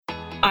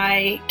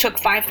I took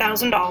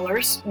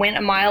 $5,000, went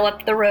a mile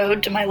up the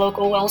road to my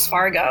local Wells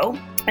Fargo,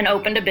 and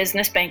opened a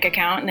business bank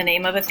account in the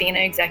name of Athena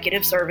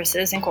Executive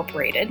Services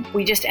Incorporated.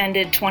 We just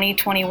ended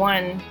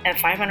 2021 at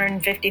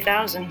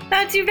 $550,000.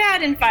 Not too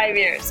bad in 5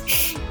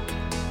 years.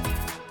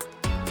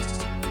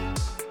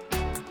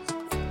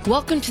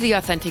 Welcome to the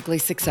Authentically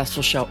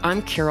Successful Show.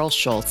 I'm Carol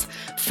Schultz,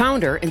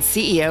 founder and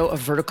CEO of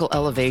Vertical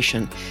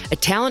Elevation, a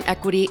talent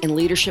equity and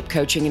leadership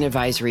coaching and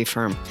advisory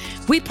firm.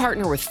 We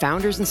partner with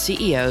founders and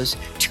CEOs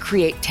to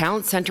create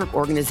talent-centric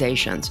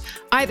organizations,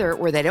 either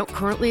where they don't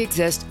currently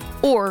exist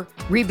or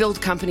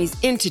rebuild companies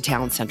into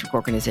talent-centric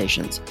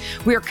organizations.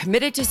 We are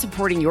committed to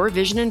supporting your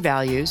vision and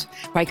values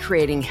by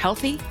creating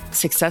healthy,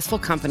 successful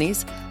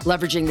companies,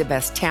 leveraging the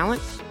best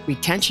talent,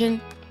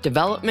 retention,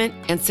 development,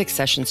 and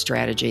succession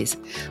strategies.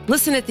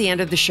 Listen at the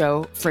end of the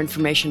show for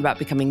information about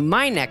becoming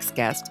my next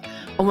guest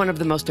on one of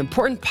the most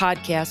important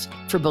podcasts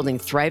for building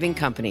thriving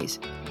companies.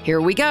 Here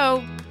we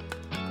go.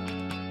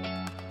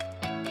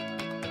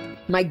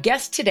 My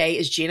guest today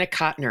is Gina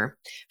Kotner,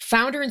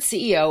 founder and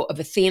CEO of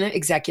Athena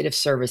Executive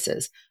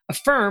Services, a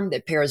firm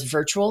that pairs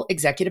virtual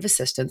executive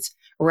assistants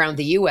around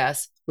the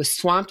U.S. with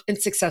swamped and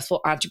successful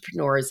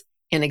entrepreneurs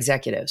and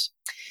executives.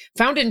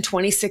 Founded in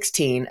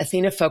 2016,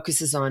 Athena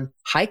focuses on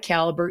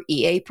high-caliber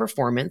EA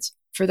performance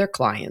for their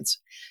clients,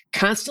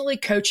 constantly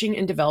coaching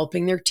and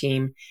developing their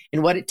team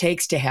in what it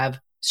takes to have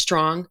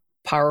strong,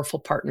 powerful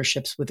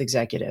partnerships with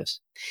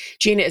executives.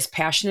 Gina is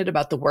passionate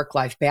about the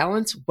work-life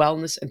balance,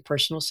 wellness, and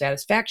personal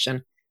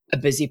satisfaction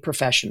of busy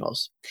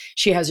professionals.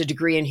 She has a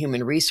degree in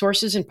human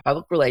resources and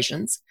public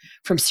relations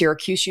from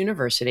Syracuse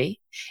University,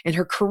 and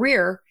her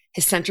career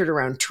has centered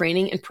around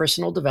training and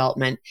personal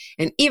development,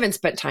 and even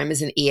spent time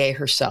as an EA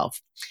herself.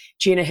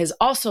 Gina has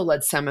also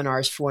led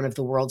seminars for one of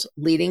the world's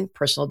leading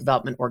personal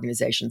development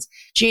organizations.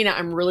 Gina,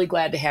 I'm really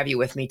glad to have you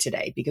with me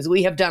today because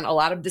we have done a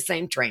lot of the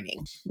same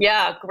training.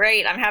 Yeah,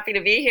 great. I'm happy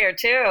to be here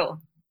too.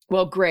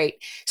 Well,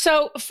 great.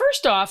 So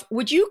first off,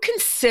 would you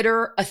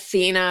consider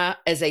Athena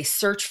as a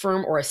search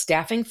firm or a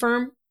staffing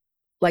firm,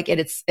 like at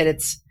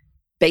its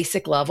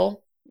basic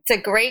level? It's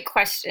a great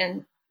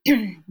question.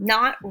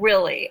 Not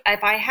really.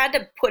 If I had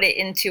to put it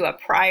into a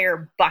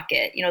prior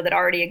bucket, that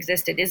already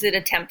existed, is it a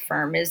temp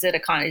firm? Is it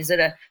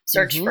a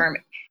search firm?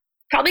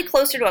 Probably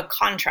closer to a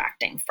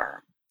contracting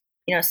firm.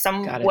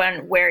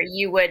 Someone where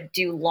you would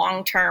do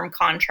long-term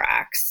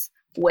contracts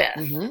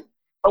with.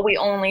 But we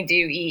only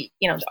do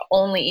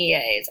only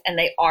EAs, and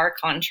they are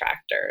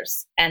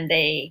contractors, and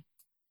they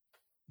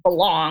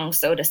belong,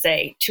 so to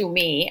say, to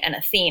me and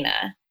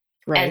Athena.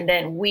 Right. And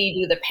then we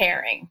do the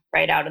pairing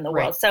right out in the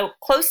world. So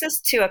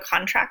closest to a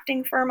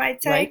contracting firm,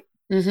 I'd say.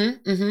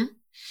 Right.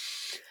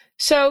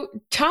 So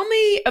tell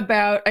me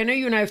about, I know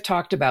you and I have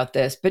talked about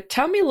this, but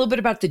tell me a little bit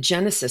about the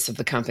genesis of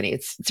the company.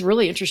 It's a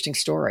really interesting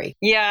story.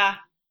 Yeah.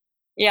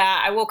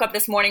 I woke up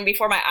this morning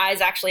before my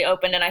eyes actually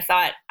opened and I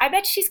thought, I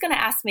bet she's going to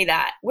ask me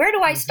that. Where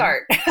do I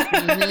start?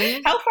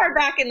 How far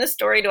back in the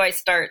story do I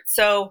start?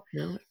 So,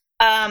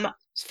 as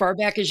far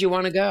back as you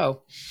want to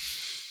go.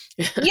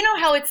 You know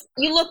how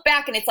you look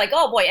back and it's like,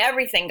 oh boy,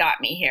 everything got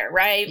me here,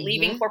 right?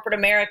 Leaving corporate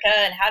America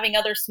and having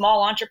other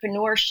small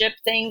entrepreneurship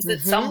things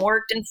that some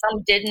worked and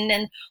some didn't.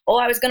 And,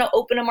 I was going to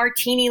open a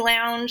martini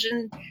lounge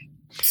and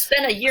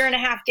spend a year and a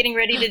half getting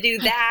ready to do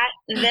that.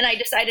 And then I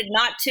decided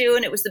not to.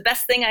 And it was the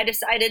best thing I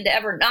decided to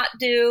ever not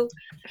do.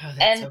 Oh,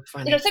 that's so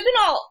funny. So I've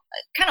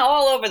been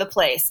all over the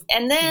place.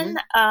 And then,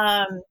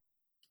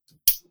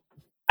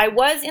 I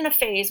was in a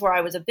phase where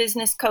I was a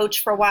business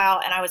coach for a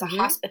while and I was a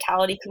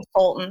hospitality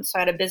consultant. So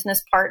I had a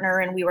business partner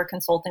and we were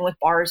consulting with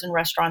bars and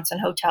restaurants and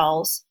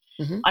hotels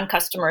on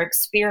customer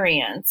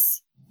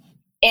experience.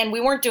 And we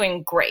weren't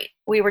doing great.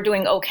 We were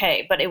doing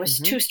okay, but it was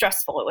too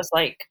stressful. It was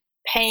like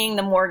paying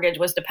the mortgage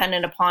was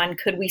dependent upon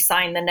could we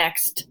sign the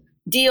next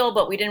deal,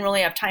 but we didn't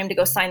really have time to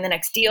go sign the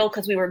next deal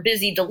because we were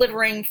busy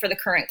delivering for the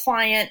current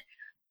client.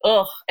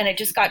 And it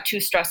just got too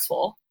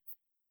stressful.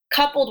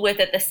 Coupled with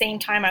at the same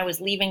time, I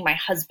was leaving my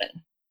husband.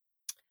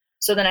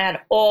 So then I had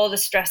all the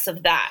stress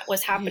of that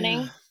was happening.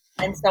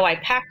 Yeah. And so I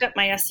packed up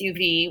my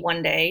SUV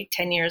one day,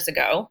 10 years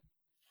ago,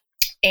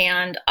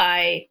 and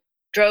I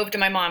drove to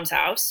my mom's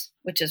house,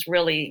 which is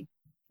really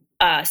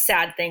a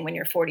sad thing when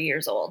you're 40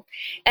 years old.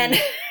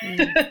 And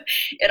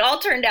it all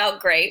turned out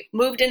great.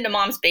 Moved into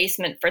mom's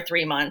basement for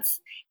 3 months.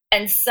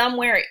 And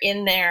somewhere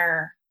in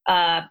there,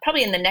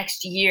 probably in the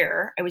next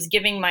year, I was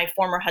giving my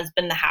former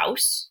husband the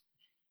house.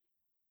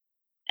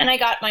 And I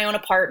got my own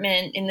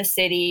apartment in the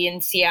city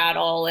in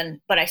Seattle.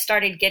 But I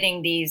started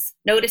getting these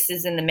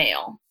notices in the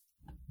mail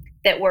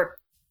that were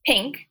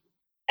pink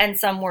and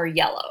some were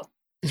yellow.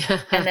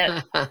 And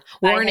that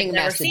warning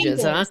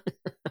messages, huh?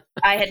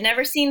 I had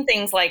never seen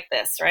things like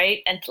this, right?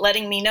 And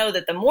letting me know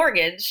that the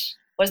mortgage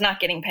was not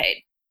getting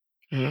paid.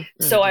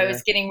 So I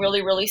was getting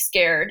really, really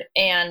scared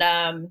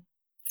and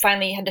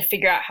finally had to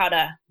figure out how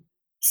to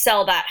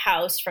sell that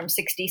house from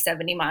 60,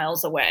 70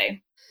 miles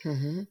away.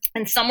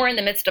 And somewhere in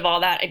the midst of all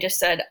that, I just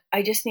said,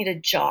 I just need a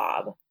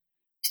job.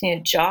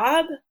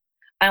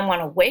 I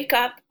want to wake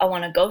up. I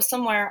want to go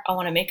somewhere. I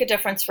want to make a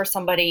difference for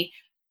somebody.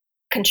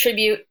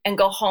 contribute, and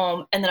go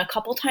home. And then a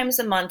couple times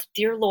a month,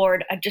 dear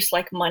Lord, I'd just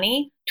like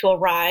money to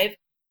arrive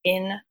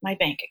in my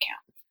bank account.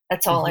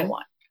 That's all I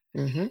want.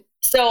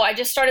 So I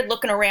just started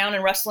looking around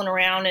and rustling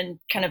around and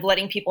kind of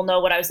letting people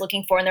know what I was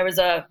looking for. And there was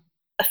a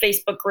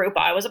Facebook group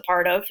I was a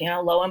part of,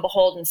 lo and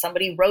behold, and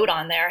somebody wrote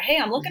on there, hey,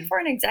 I'm looking for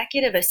an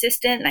executive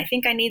assistant, and I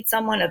think I need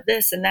someone of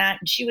this and that.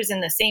 And she was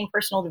in the same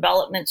personal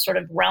development sort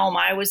of realm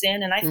I was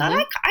in. And I thought,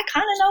 I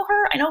kind of know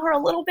her. I know her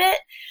a little bit.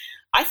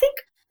 I think,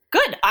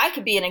 good, I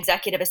could be an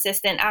executive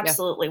assistant.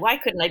 Absolutely. Yeah. Why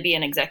couldn't I be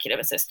an executive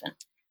assistant?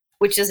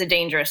 Which is a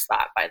dangerous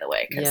thought, by the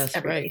way, because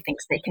everybody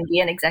thinks they can be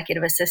an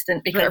executive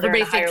assistant because they're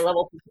in a higher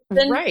level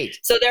position. Right.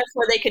 So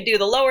therefore they could do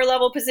the lower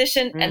level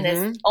position, and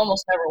this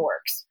almost never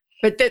works.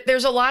 But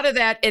there's a lot of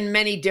that in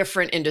many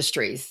different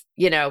industries.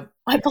 I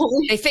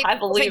believe they think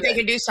they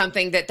can do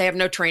something that they have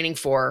no training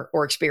for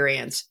or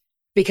experience,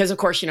 because of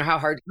course, how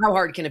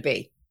hard can it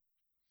be?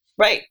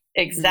 Right.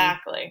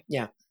 Exactly.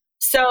 Yeah.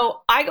 So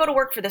I go to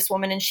work for this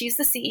woman, and she's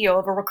the CEO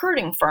of a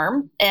recruiting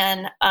firm.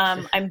 And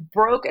I'm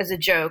broke as a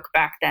joke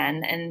back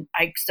then. And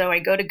so I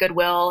go to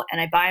Goodwill and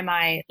I buy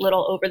my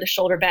little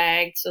over-the-shoulder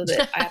bag so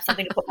that I have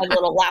something to put my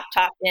little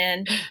laptop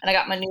in. And I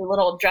got my new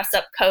little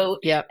dress-up coat.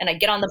 Yep. And I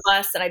get on the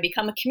bus and I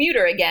become a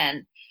commuter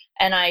again.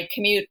 And I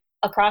commute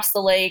across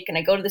the lake, and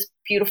I go to this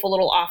beautiful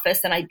little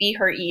office, and I be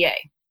her EA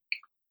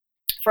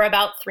for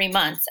about 3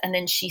 months. And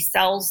then she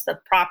sells the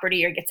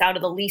property or gets out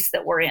of the lease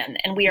that we're in.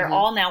 And we are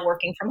all now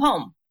working from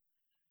home.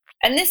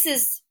 And this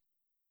is,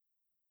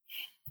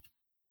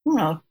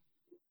 8-10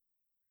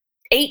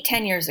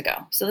 years ago.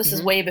 So this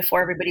is way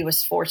before everybody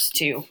was forced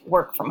to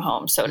work from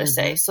home, so to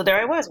say. So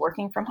there I was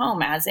working from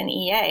home as an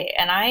EA,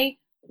 and I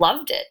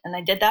loved it. And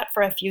I did that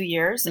for a few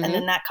years. And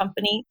then that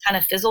company kind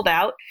of fizzled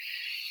out,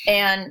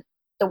 and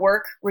the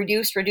work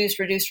reduced.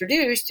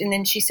 And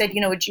then she said,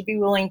 would you be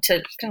willing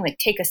to kind of like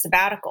take a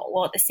sabbatical?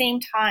 Well, at the same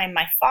time,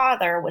 my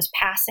father was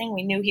passing.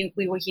 We knew he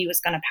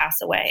was going to pass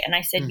away. And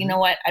I said, you know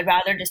what? I'd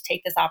rather just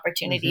take this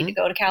opportunity to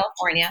go to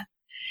California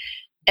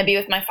and be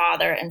with my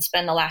father and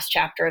spend the last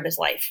chapter of his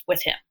life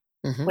with him,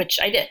 which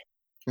I did.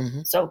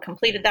 So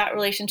completed that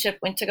relationship,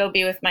 went to go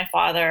be with my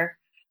father.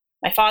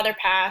 My father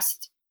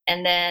passed,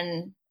 and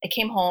then I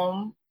came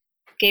home,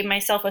 gave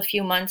myself a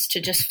few months to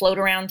just float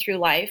around through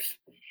life.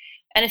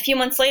 And a few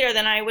months later,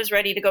 then I was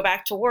ready to go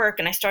back to work,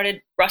 and I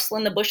started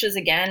rustling the bushes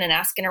again and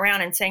asking around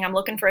and saying, I'm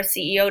looking for a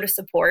CEO to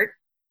support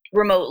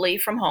remotely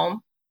from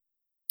home.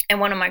 And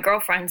one of my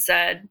girlfriends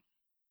said,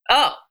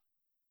 oh,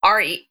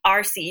 our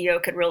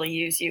CEO could really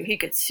use you. He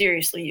could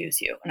seriously use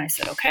you. And I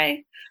said,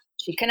 okay.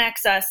 She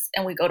connects us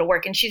and we go to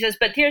work. And she says,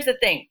 but here's the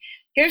thing.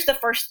 Here's the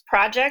first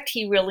project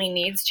he really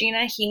needs,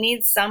 Gina. He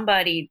needs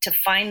somebody to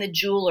find the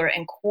jeweler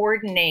and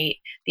coordinate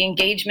the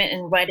engagement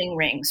and wedding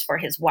rings for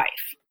his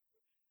wife.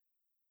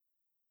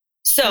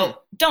 So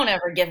don't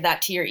ever give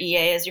that to your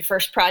EA as your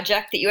first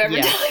project that you ever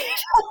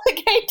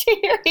delegate to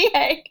your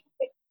EA.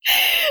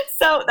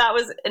 So that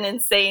was an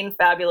insane,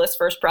 fabulous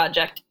first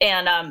project.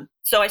 And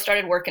so I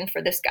started working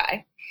for this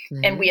guy,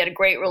 and we had a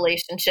great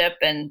relationship,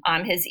 and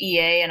I'm his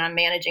EA, and I'm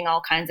managing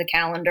all kinds of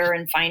calendar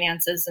and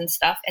finances and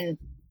stuff. And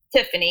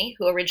Tiffany,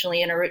 who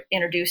originally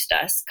introduced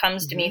us,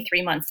 comes to me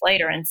 3 months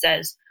later and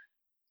says,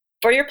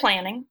 for your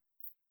planning,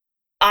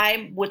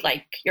 I would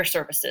like your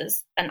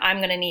services, and I'm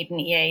going to need an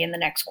EA in the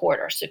next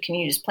quarter. So can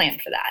you just plan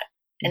for that?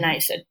 And I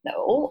said,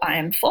 no, I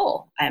am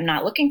full. I am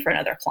not looking for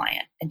another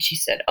client. And she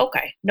said,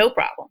 okay, no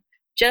problem.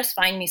 Just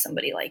find me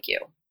somebody like you.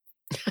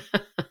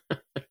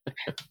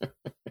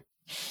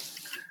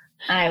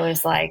 I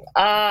was like,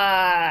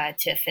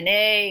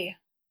 Tiffany.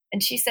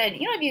 And she said,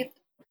 have you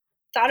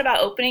thought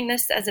about opening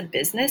this as a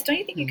business? Don't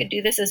you think you could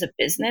do this as a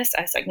business?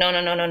 I was like, no.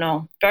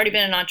 I've already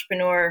been an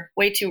entrepreneur,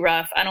 way too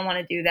rough. I don't want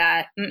to do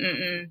that.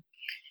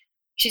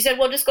 She said,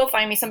 well, just go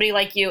find me somebody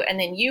like you, and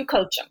then you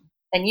coach them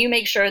and you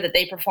make sure that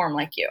they perform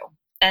like you.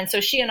 And so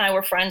she and I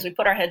were friends. We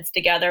put our heads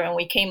together and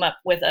we came up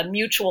with a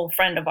mutual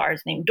friend of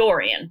ours named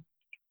Dorian.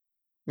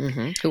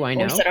 Who I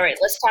know. And we said, all right,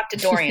 let's talk to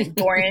Dorian.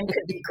 Dorian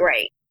could be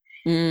great.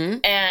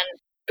 And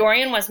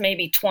Dorian was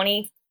maybe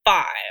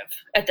 25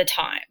 at the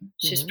time.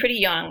 She was pretty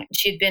young.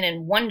 She had been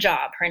in one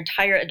job her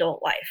entire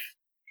adult life.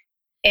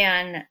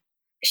 And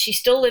she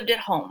still lived at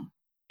home.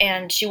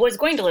 And she was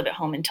going to live at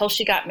home until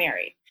she got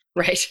married.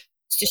 Right.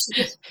 So she's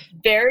this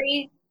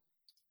very,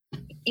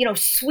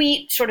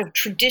 sweet sort of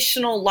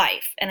traditional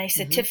life. And I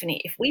said,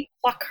 Tiffany, if we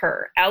pluck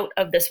her out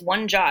of this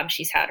one job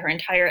she's had her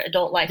entire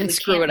adult life, and we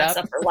screw can't it mess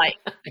up her life.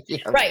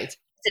 Right.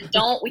 I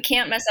said, we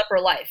can't mess up her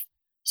life.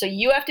 So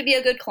you have to be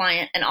a good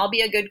client and I'll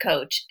be a good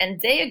coach. And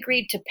they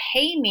agreed to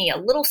pay me a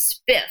little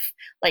spiff,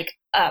 like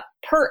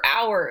per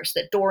hours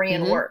that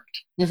Dorian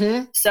worked.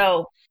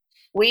 So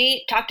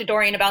we talked to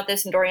Dorian about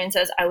this, and Dorian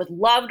says, I would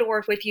love to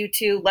work with you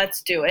too.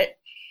 Let's do it.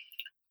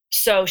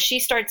 So she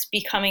starts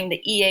becoming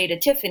the EA to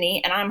Tiffany,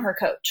 and I'm her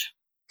coach,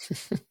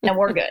 and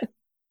we're good.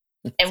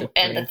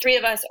 and the three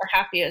of us are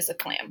happy as a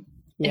clam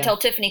until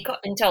Tiffany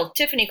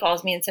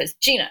calls me and says,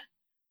 Gina,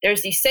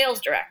 there's these sales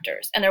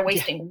directors, and they're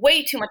wasting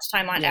way too much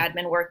time on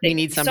admin work. They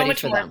need somebody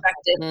so much more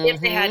effective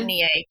if they had an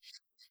EA.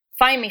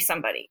 Find me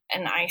somebody.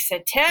 And I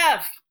said,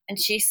 Tiff. and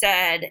she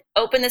said,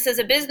 open this as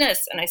a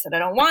business. And I said, I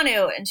don't want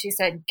to. And she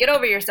said, get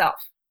over yourself.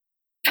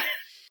 And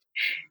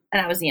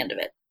that was the end of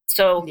it.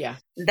 So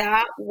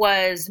that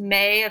was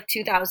May of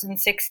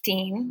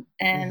 2016.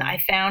 And I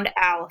found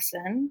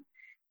Allison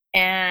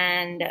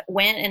and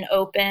went and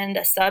opened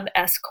a sub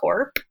S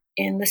Corp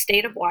in the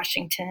state of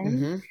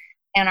Washington.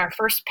 And our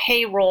first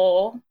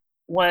payroll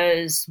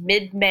was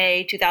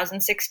mid-May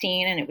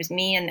 2016. And it was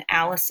me and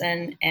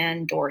Allison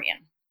and Dorian.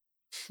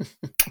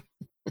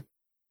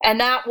 And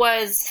that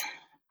was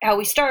how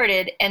we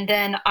started. And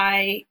then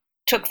I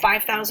took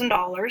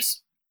 $5,000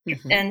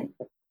 and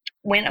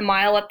went a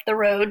mile up the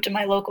road to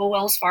my local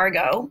Wells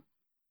Fargo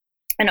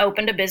and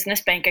opened a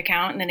business bank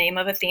account in the name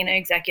of Athena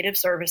Executive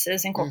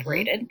Services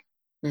Incorporated.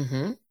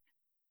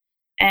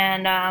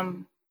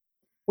 And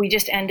we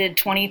just ended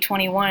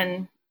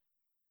 2021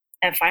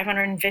 at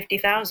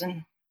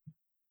 $550,000.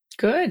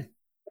 Good.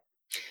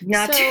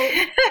 Not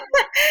too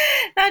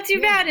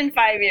bad in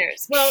 5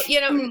 years. Well,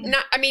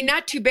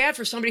 not too bad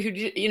for somebody who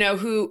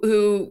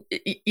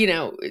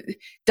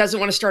doesn't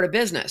want to start a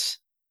business.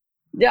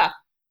 Yeah.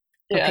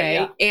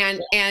 Okay.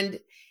 And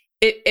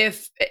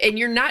if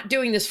you're not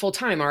doing this full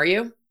time, are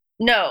you?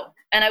 No.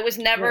 And I was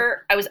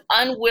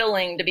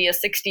unwilling to be a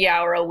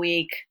 60-hour a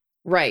week,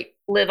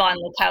 live on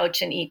the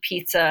couch and eat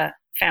pizza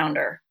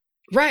founder.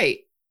 Right.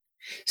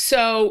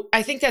 So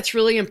I think that's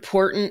really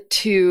important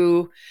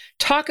to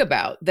talk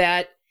about,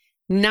 that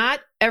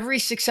not every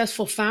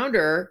successful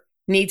founder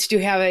needs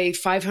to have a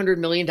 $500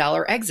 million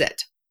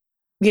exit.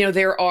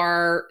 There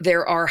are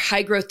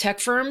high growth tech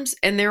firms,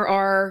 and there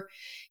are,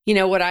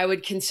 what I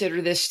would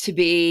consider this to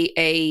be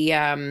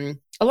a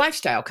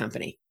lifestyle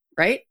company,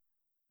 right?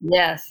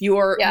 Yes. You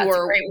are a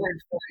great word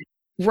for it.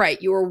 Right.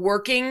 You are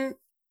working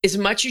as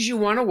much as you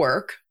want to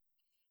work.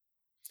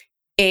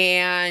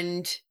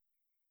 And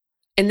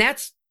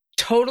that's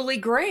totally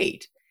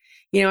great.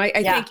 I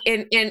think,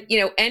 and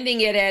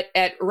ending it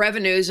at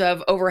revenues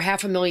of over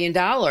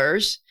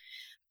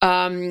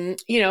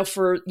 $500,000,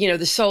 for,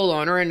 the sole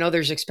owner, I know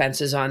there's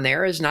expenses on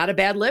there, is not a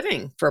bad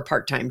living for a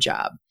part-time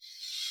job.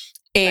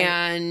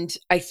 And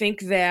I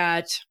think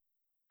that,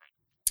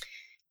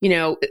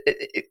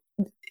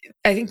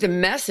 I think the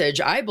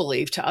message, I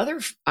believe, to other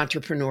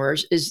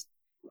entrepreneurs is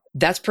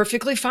that's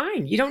perfectly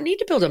fine. You don't need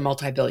to build a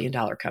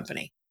multi-billion-dollar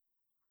company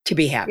to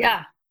be happy.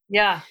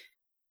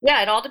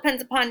 Yeah, it all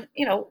depends upon,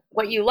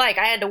 what you like.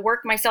 I had to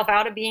work myself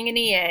out of being an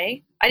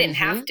EA. I didn't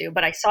have to,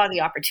 but I saw the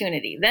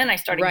opportunity. Then I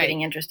started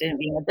getting interested in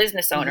being a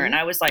business owner. And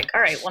I was like,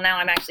 all right, well, now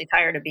I'm actually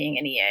tired of being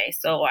an EA.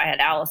 So I had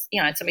Alice,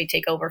 I had somebody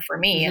take over for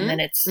me. And then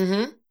it's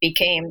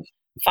became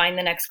find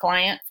the next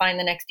client, find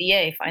the next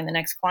EA, find the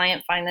next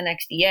client, find the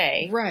next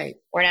EA. Right.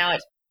 We're now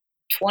at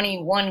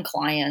 21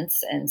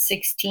 clients and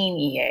 16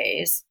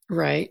 EAs.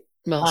 Right.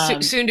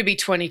 Well, soon to be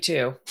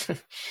 22.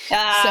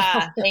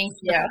 Thank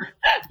you.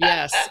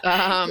 Yes.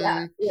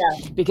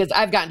 Because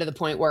I've gotten to the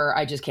point where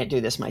I just can't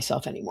do this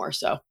myself anymore.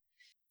 So,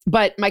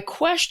 but my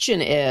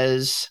question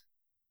is,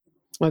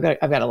 I've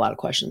got a lot of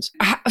questions.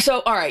 So,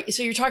 all right.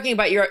 So you're talking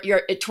about your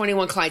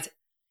 21 clients.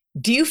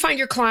 Do you find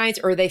your clients,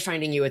 or are they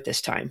finding you at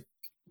this time?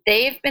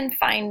 They've been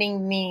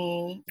finding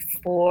me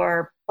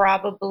for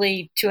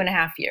probably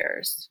 2.5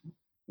 years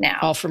now.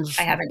 All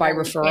by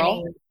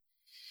referral?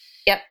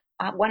 Yep.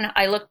 When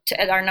I looked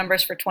at our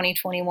numbers for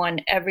 2021,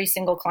 every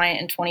single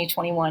client in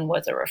 2021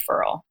 was a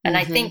referral. And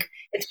I think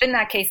it's been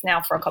that case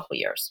now for a couple of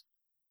years.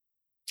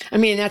 I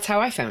mean, that's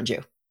how I found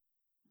you.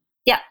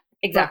 Yeah,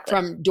 exactly.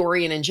 From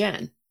Dorian and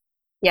Jen.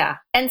 Yeah.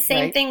 And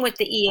same thing with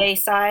the EA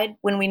side.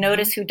 When we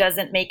notice who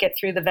doesn't make it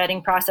through the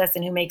vetting process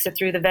and who makes it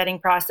through the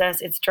vetting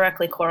process, it's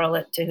directly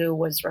correlate to who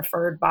was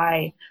referred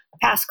by a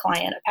past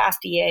client, a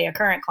past EA, a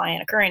current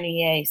client, a current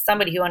EA,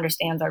 somebody who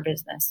understands our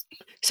business.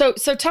 So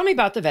tell me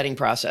about the vetting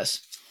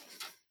process.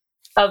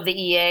 Of the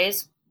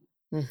EAs.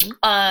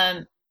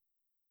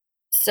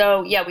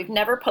 So yeah, we've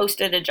never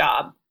posted a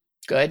job.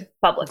 Good.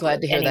 Publicly.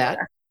 Glad to hear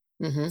anywhere.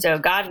 that. So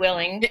God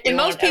willing. And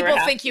most people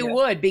think you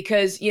would,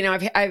 because,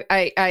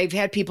 I've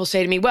had people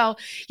say to me, well,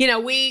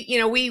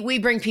 we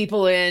bring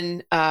people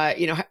in,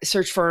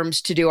 search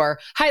firms to do our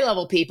high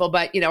level people,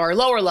 but our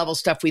lower level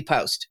stuff we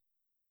post.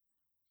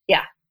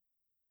 Yeah.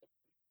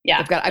 Yeah.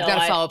 I've got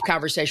a follow-up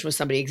conversation with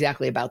somebody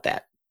exactly about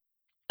that.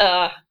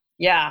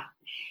 Yeah.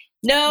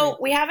 No,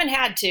 we haven't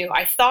had to.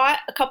 I thought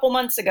a couple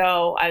months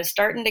ago, I was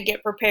starting to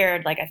get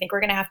prepared. Like, I think we're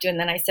going to have to. And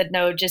then I said,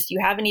 no, you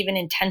haven't even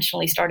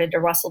intentionally started to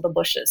rustle the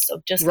bushes.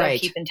 So just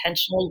keep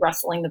intentionally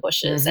rustling the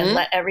bushes and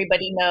let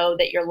everybody know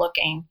that you're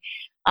looking.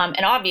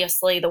 And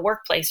obviously the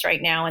workplace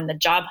right now and the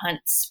job hunt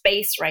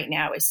space right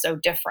now is so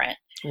different.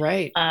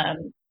 Right.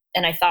 And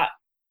I thought,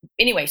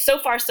 anyway, so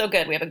far so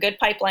good. We have a good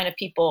pipeline of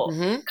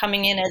people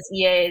coming in as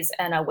EAs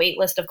and a wait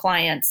list of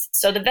clients.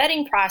 So the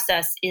vetting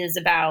process is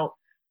about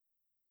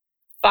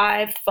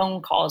 5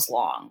 phone calls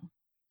long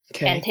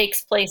and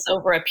takes place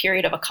over a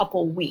period of a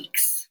couple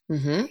weeks.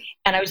 And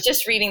I was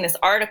just reading this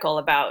article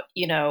about,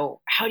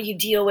 how do you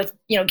deal with,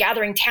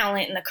 gathering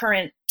talent in the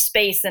current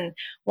space? And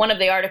one of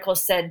the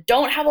articles said,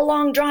 don't have a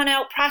long drawn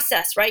out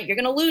process, right? You're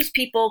going to lose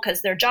people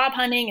because they're job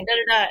hunting and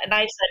da-da-da. And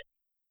I said,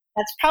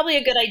 that's probably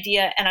a good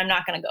idea. And I'm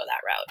not going to go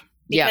that route.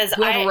 Because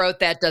whoever wrote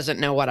that doesn't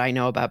know what I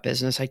know about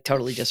business. I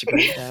totally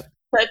disagree with that.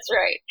 That's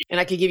right. And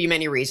I could give you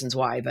many reasons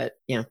why, but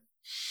yeah.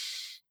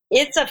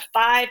 It's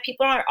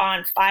people are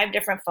on 5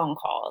 different phone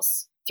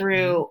calls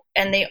through,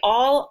 and they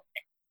all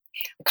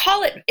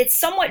call it's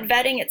somewhat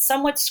vetting, it's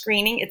somewhat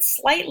screening, it's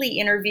slightly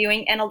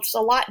interviewing, and it's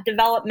a lot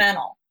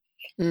developmental.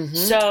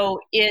 So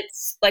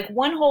it's like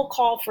one whole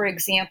call, for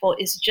example,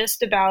 is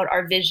just about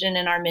our vision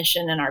and our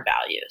mission and our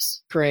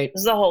values. Great.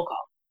 This is the whole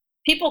call.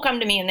 People come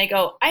to me and they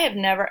go, I have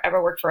never,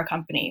 ever worked for a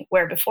company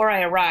where before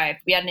I arrived,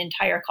 we had an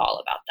entire call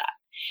about that.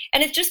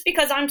 And it's just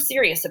because I'm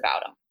serious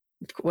about them.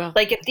 Well,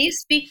 like if these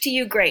speak to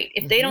you, great.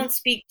 If they don't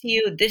speak to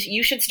you,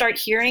 you should start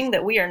hearing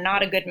that we are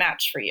not a good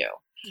match for you.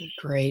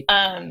 Great.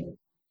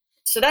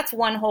 So that's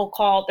one whole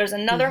call. There's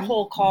another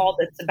whole call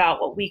that's about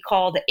what we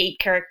call the 8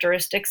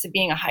 characteristics of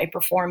being a high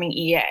performing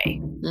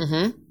EA.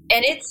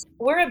 And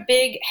we're a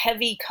big,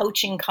 heavy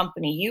coaching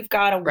company. You've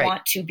got to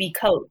want to be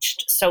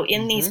coached. So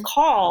in these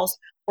calls,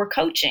 we're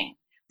coaching,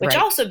 which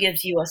also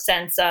gives you a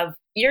sense of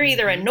you're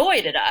either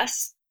annoyed at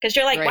us because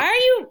you're like, why are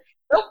you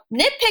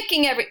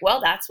nitpicking well,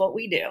 that's what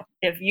we do.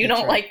 If you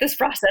don't like this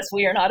process,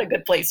 we are not a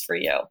good place for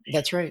you.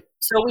 That's right.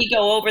 So we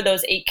go over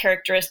those 8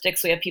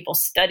 characteristics. We have people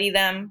study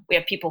them. We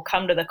have people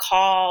come to the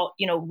call,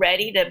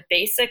 ready to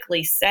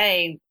basically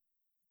say,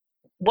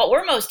 what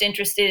we're most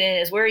interested in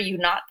is where are you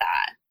not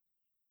that?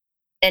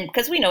 And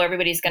because we know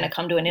everybody's going to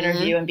come to an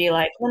interview and be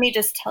like, let me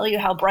just tell you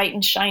how bright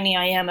and shiny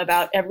I am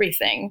about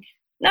everything.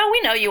 No,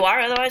 we know you are.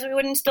 Otherwise, we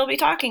wouldn't still be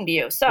talking to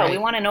you. So we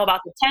want to know about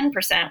the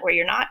 10% where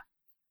you're not,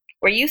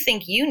 where you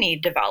think you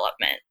need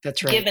development.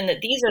 That's right. Given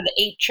that these are the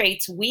 8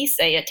 traits we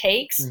say it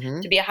takes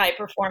to be a high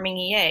performing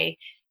EA.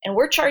 And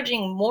we're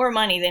charging more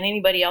money than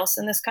anybody else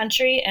in this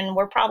country. And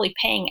we're probably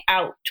paying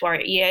out to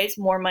our EAs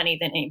more money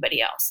than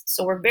anybody else.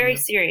 So we're very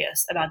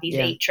serious about these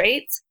 8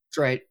 traits. That's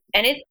right.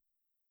 And it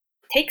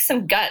takes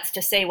some guts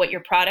to say what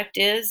your product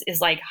is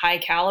like high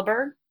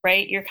caliber,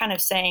 right? You're kind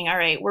of saying, all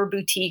right, we're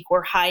boutique,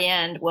 we're high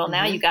end. Well,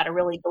 now you got to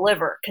really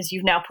deliver because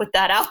you've now put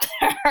that out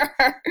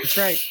there. That's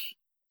right.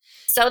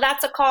 So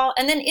that's a call.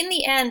 And then in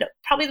the end,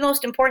 probably the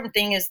most important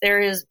thing is there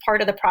is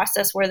part of the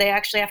process where they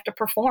actually have to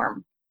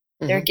perform.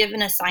 They're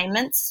given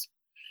assignments,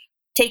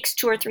 takes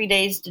 2 or 3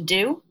 days to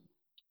do.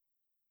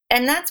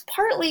 And that's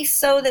partly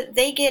so that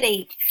they get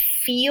a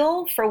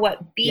feel for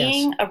what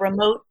being a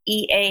remote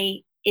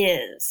EA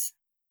is.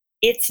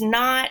 It's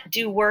not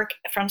do work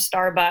from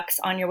Starbucks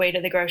on your way to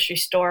the grocery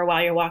store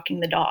while you're walking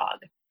the dog.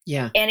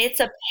 Yeah. And it's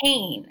a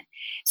pain.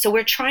 So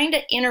we're trying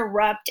to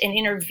interrupt and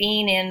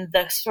intervene in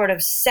the sort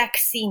of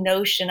sexy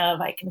notion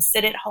of I can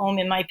sit at home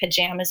in my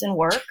pajamas and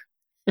work,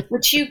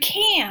 which you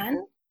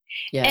can.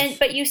 Yes.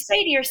 But you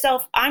say to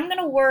yourself, I'm going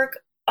to work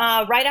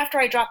right after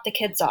I drop the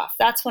kids off.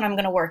 That's when I'm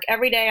going to work.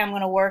 Every day I'm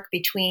going to work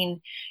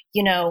between,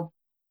 9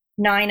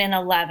 and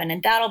 11,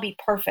 and that'll be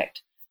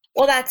perfect.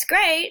 Well, that's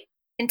great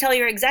until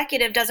your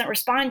executive doesn't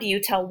respond to you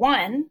till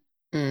 1.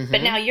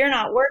 But now you're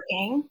not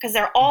working because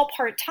they're all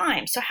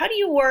part-time. So how do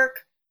you work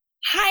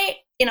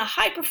in a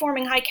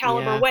high-performing,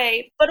 high-caliber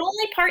way, but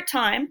only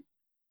part-time,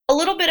 a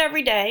little bit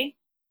every day,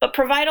 but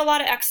provide a lot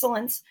of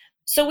excellence?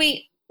 So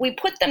we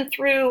put them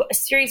through a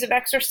series of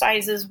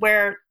exercises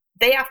where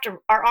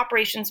our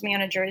operations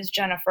manager is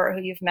Jennifer,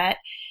 who you've met,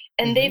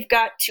 and they've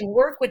got to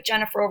work with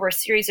Jennifer over a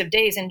series of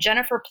days, and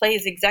Jennifer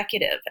plays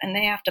executive, and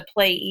they have to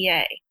play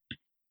EA.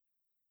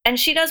 And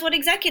she does what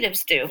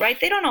executives do, right?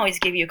 They don't always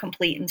give you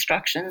complete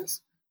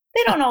instructions.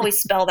 They don't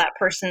always spell that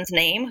person's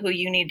name who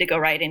you need to go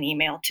write an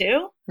email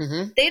to.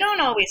 They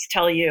don't always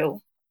tell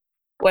you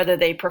whether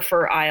they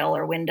prefer aisle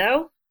or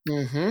window.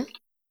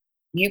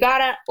 You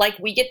gotta,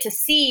 we get to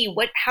see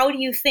how do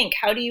you think?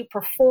 How do you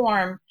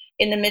perform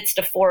in the midst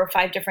of 4 or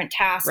 5 different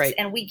tasks? Right.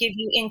 And we give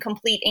you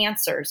incomplete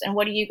answers. And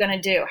what are you going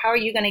to do? How are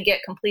you going to get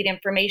complete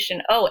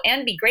information? Oh,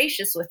 and be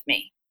gracious with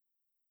me.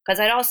 Because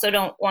I also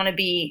don't want to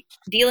be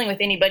dealing with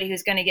anybody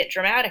who's going to get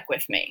dramatic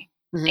with me.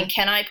 And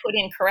can I put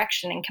in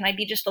correction? And can I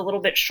be just a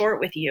little bit short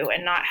with you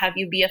and not have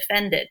you be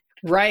offended?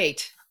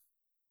 Right.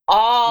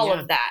 All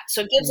of that.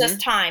 So it gives us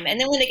time. And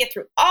then when they get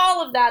through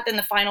all of that, then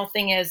the final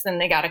thing is then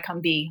they got to come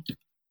be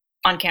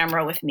on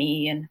camera with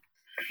me.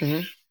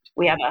 And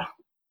we have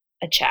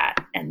a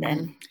chat. And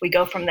then we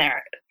go from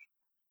there.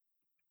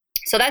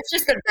 So that's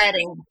just the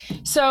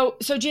vetting. So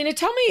Gina,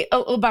 tell me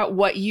about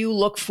what you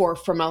look for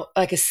from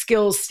a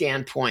skills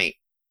standpoint.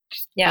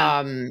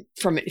 Yeah.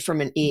 From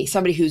an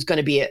somebody who's going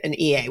to be an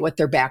EA, what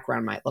their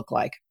background might look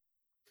like.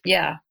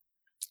 Yeah.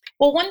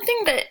 Well, one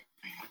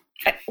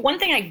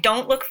thing I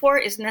don't look for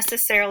is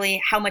necessarily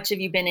how much have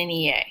you been in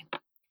EA.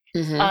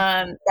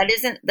 That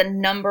isn't the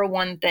number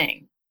one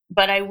thing.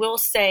 But I will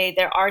say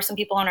there are some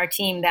people on our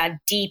team that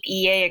deep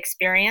EA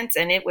experience,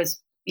 and it was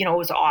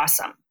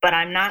awesome. But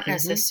I'm not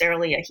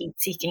necessarily a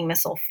heat-seeking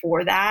missile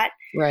for that.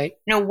 Right.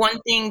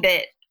 One thing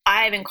that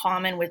I have in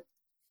common with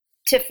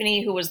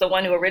Tiffany, who was the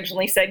one who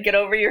originally said, get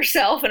over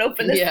yourself and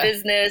open this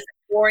business,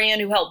 Florian,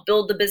 who helped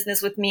build the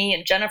business with me,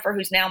 and Jennifer,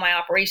 who's now my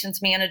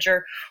operations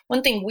manager.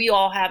 One thing we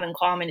all have in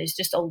common is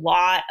just a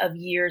lot of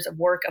years of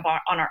work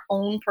on our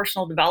own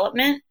personal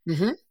development.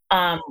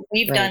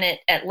 We've done it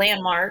at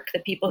Landmark, the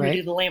people who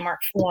do the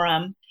Landmark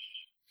Forum.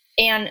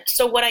 And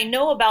so what I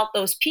know about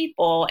those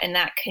people and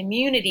that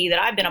community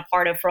that I've been a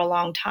part of for a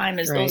long time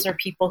is those are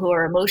people who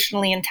are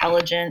emotionally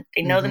intelligent.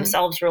 They know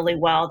themselves really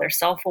well. They're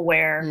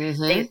self-aware.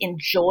 They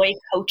enjoy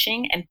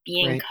coaching and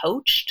being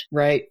coached.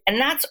 Right.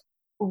 And that's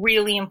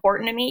really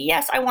important to me.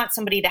 Yes, I want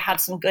somebody to have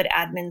some good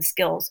admin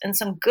skills, and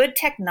some good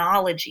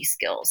technology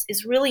skills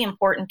is really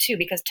important too,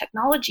 because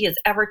technology is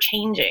ever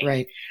changing.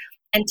 Right.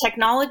 And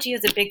technology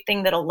is a big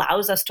thing that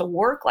allows us to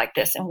work like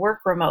this and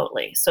work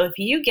remotely. So if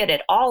you get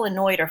it all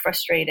annoyed or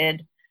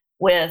frustrated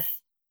with,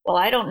 well,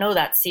 I don't know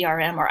that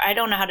CRM, or I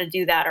don't know how to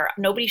do that, or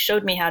nobody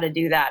showed me how to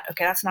do that.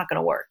 Okay, that's not going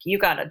to work. You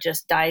got to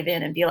just dive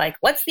in and be like,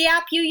 what's the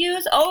app you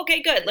use? Oh,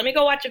 okay, good. Let me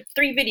go watch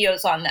 3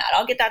 videos on that.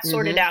 I'll get that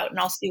sorted out, and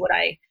I'll see what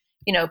I,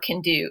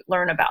 can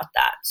learn about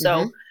that.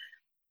 So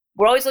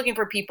we're always looking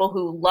for people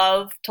who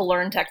love to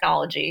learn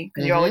technology,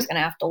 because you're always going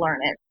to have to learn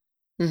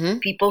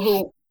it.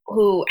 People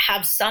who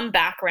have some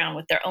background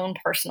with their own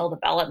personal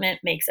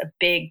development makes a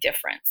big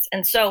difference.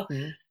 And so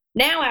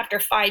now after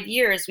 5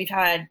 years, we've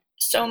had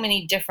so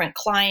many different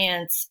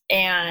clients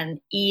and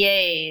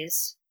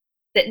EAs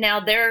that now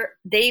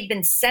they've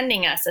been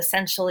sending us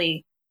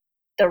essentially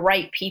the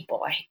right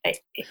people. It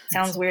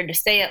sounds weird to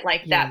say it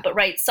like that, but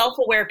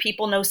self-aware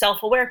people know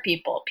self-aware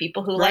people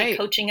who like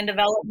coaching and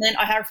development.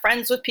 I have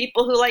friends with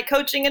people who like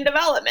coaching and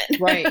development.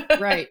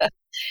 Right.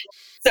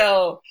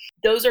 So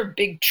those are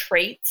big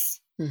traits.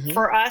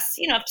 For us,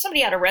 if somebody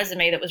had a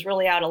resume that was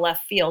really out of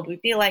left field,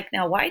 we'd be like,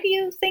 now, why do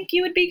you think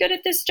you would be good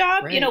at this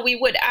job? We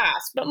would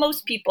ask, but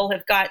most people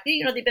have got,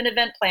 they've been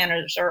event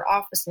planners or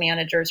office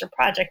managers or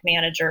project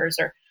managers,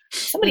 or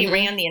somebody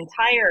ran the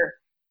entire,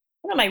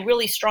 one of my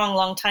really strong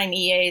longtime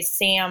EAs,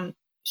 Sam,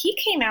 he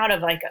came out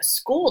of like a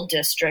school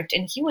district,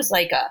 and he was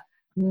like a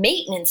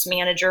maintenance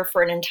manager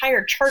for an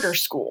entire charter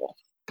school.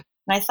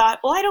 And I thought,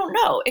 well, I don't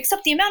know,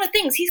 except the amount of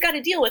things he's got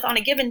to deal with on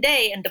a given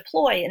day and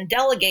deploy and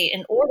delegate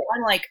and order.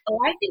 I'm like, oh,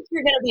 I think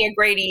you're going to be a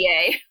great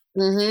EA.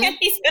 And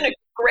he's been a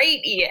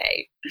great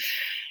EA,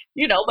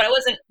 but I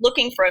wasn't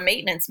looking for a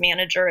maintenance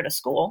manager at a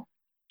school.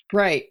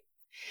 Right.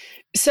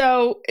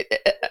 So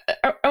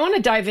I want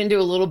to dive into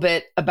a little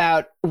bit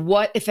about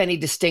what, if any,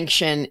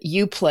 distinction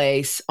you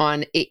place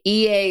on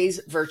EAs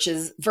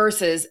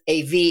versus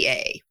a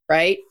VA,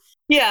 right?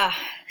 Yeah.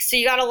 So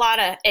you got a lot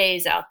of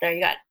A's out there.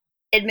 You got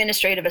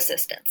administrative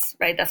assistants,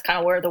 right? That's kind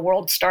of where the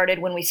world started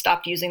when we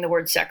stopped using the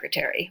word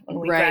secretary. When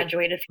we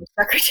graduated from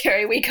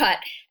secretary, we got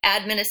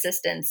admin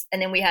assistants,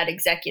 and then we had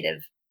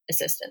executive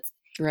assistants.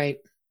 Right.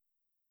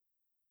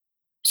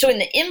 So in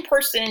the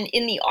in-person,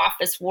 in the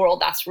office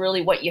world, that's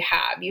really what you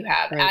have. You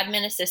have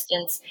admin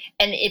assistants.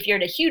 And if you're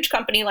at a huge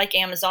company like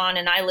Amazon,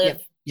 and I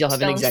live you'll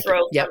have an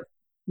executive.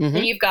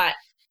 Then you've got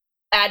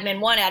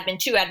admin 1, admin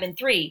 2, admin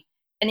 3,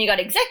 and you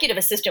got executive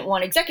assistant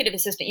 1, executive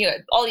assistant, you got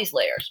all these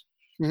layers.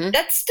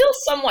 That's still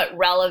somewhat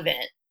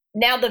relevant.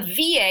 Now the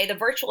VA, the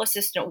virtual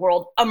assistant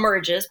world,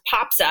 emerges,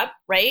 pops up,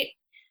 right?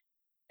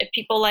 If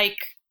people like,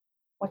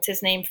 what's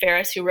his name,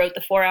 Ferris, who wrote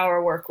the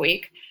 4-Hour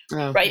Workweek,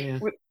 right? Yeah.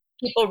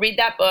 People read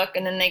that book,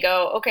 and then they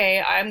go,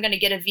 okay, I'm going to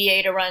get a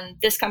VA to run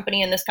this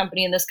company and this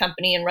company and this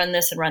company and run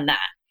this and run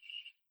that.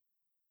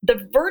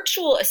 The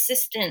virtual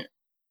assistant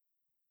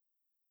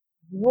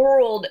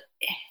world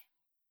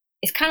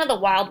is kind of the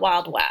wild,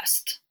 wild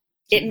west.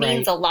 It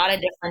means a lot of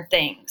different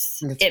things.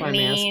 It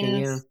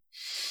means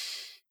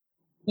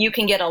you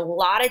can get a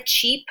lot of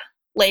cheap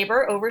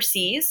labor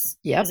overseas.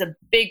 Is a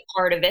big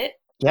part of it,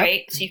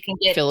 right? So you can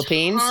get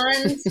Philippines.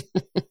 Tons.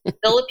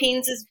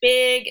 Philippines is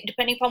big,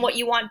 depending upon what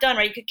you want done,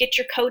 right? You could get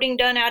your coding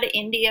done out of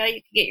India. You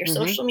could get your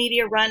social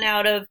media run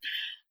out of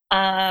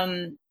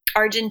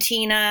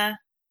Argentina.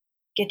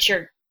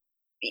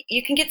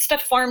 You can get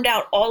stuff farmed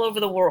out all over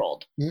the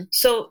world.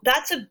 So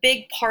that's a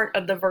big part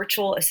of the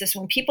virtual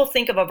assistant. When people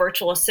think of a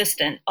virtual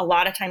assistant, a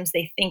lot of times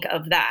they think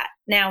of that.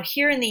 Now,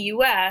 here in the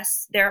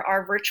US, there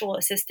are virtual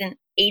assistant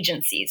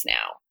agencies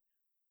now,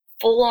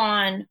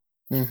 full-on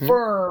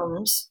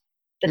firms,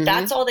 but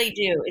that's all they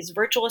do is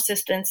virtual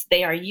assistants.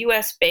 They are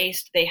US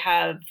based. They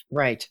have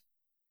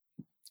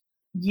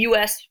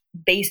US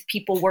based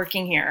people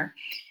working here.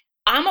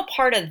 I'm a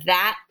part of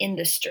that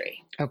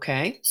industry.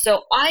 Okay.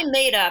 So I'm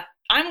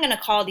going to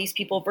call these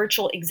people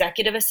virtual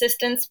executive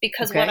assistants,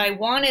 because what I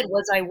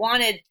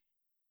wanted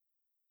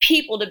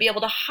people to be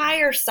able to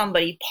hire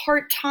somebody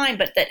part-time,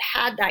 but that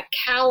had that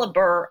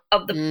caliber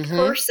of the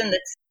person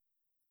that's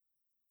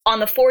on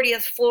the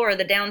 40th floor of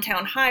the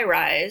downtown high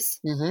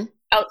rise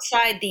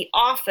outside the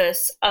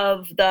office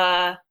of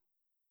the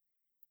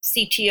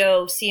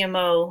CTO,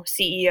 CMO,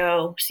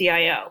 CEO,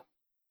 CIO.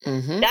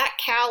 That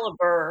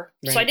caliber.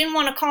 So I didn't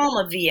want to call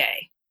them a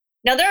VA.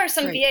 Now, there are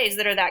some VAs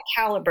that are that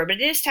caliber, but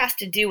it just has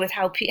to do with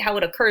how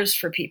it occurs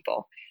for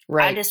people.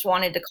 I just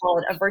wanted to call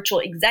it a virtual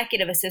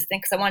executive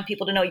assistant, because I want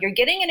people to know you're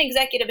getting an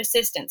executive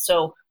assistant.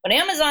 So when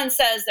Amazon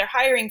says they're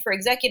hiring for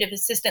executive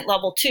assistant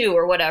level 2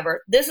 or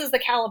whatever, this is the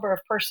caliber of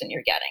person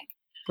you're getting.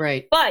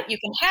 Right. But you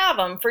can have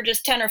them for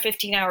just 10 or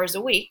 15 hours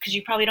a week, because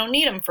you probably don't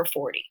need them for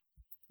 40.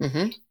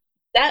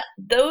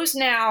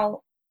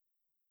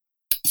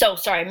 So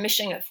sorry, I'm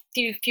missing a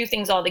few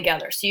things all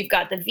together. So you've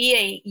got the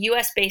VA,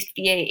 US-based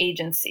VA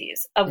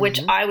agencies, of which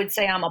I would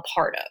say I'm a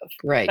part of.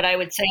 Right. But I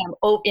would say I'm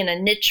in a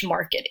niche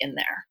market in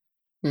there.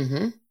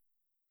 Mm-hmm.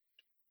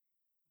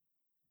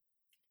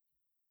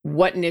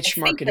 What niche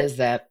market is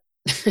that?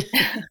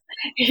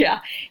 Yeah,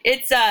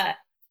 it's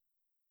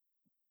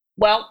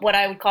what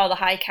I would call the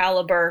high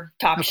caliber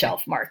top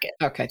shelf market.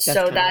 Okay, that's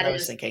so that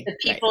is the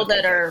people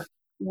that are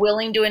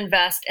willing to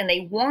invest, and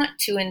they want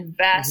to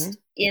invest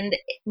in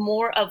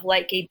more of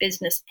like a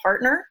business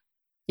partner.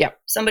 Yeah,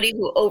 somebody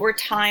who over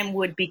time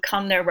would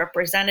become their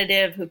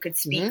representative, who could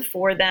speak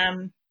for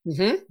them.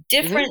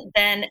 Different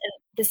than,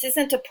 this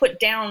isn't to put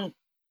down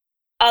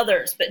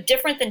others, but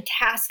different than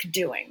task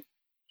doing.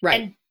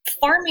 Right. And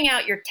farming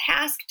out your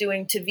task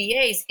doing to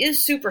VAs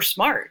is super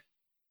smart.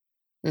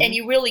 And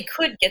you really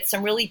could get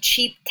some really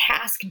cheap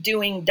task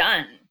doing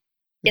done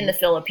in the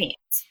Philippines.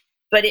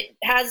 But it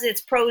has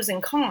its pros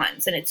and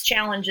cons, and its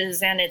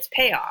challenges and its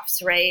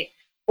payoffs, right?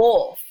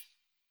 Both.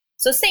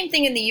 So same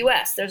thing in the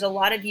US. There's a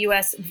lot of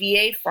US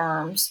VA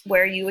firms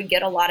where you would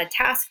get a lot of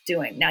task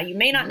doing. Now, you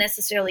may not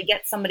necessarily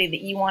get somebody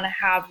that you want to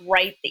have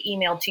write the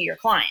email to your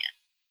client.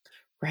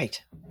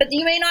 Right. But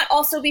you may not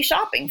also be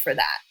shopping for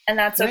that, and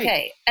that's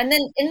okay. And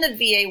then in the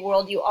VA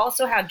world, you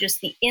also have just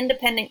the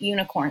independent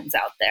unicorns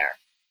out there.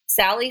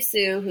 Sally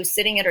Sue, who's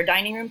sitting at her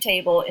dining room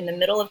table in the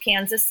middle of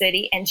Kansas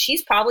City, and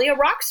she's probably a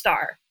rock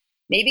star.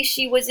 Maybe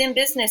she was in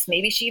business.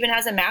 Maybe she even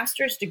has a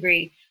master's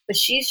degree, but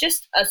she's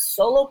just a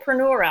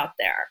solopreneur out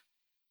there.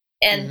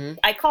 And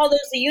I call those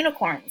the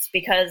unicorns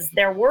because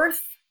they're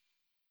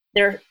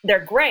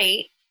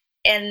great,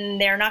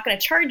 and they're not going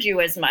to charge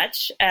you as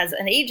much as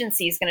an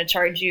agency is going to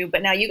charge you.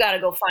 But now you got to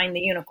go find the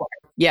unicorn.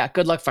 Yeah.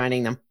 Good luck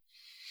finding them.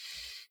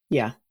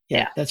 Yeah.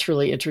 That's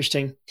really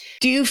interesting.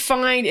 Do you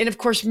find, and of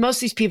course, most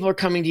of these people are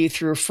coming to you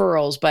through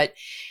referrals, but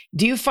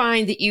do you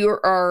find that you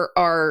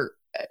are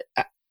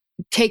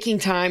taking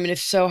time, and if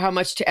so, how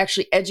much, to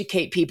actually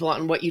educate people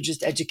on what you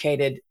just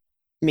educated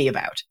me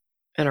about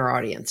and our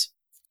audience?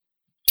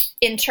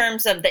 In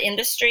terms of the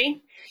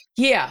industry?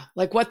 Yeah.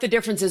 Like what the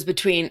difference is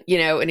between,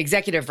 an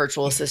executive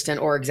virtual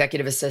assistant or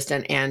executive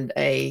assistant and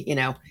a, in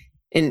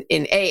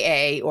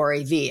AA or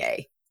a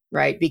VA,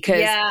 right?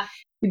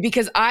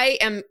 Because I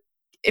am,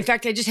 in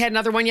fact, I just had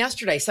another one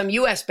yesterday, some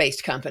US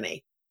based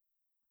company,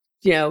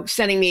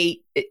 sending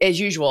me, as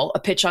usual, a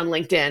pitch on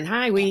LinkedIn.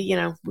 Hi,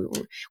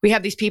 we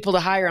have these people to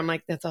hire. I'm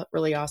like, that's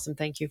really awesome.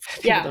 Thank you.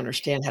 People don't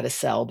understand how to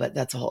sell, but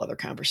that's a whole other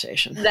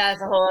conversation. That's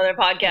a whole other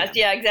podcast.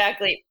 Yeah,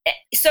 exactly.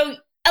 So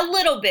a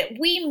little bit,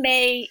 we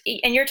may,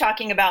 and you're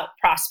talking about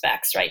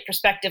prospects, right?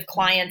 Prospective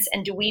clients.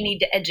 And do we need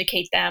to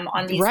educate them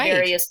on these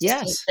various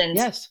distinctions?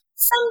 Yes.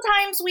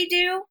 Sometimes we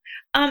do.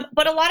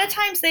 But a lot of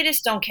times they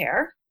just don't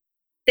care.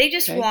 They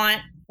just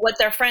want what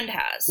their friend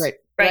has.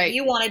 Right?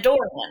 You want a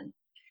Dorian.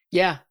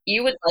 Yeah.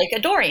 You would like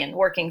a Dorian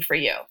working for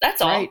you. That's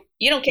all.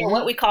 You don't care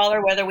what we call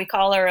her, whether we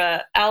call her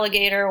a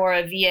alligator or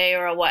a VA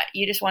or a what.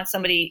 You just want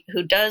somebody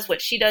who does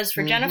what she does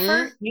for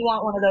Jennifer. You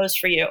want one of those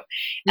for you.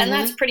 And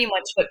that's pretty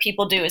much what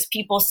people do, is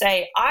people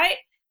say,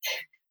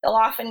 they'll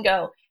often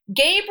go,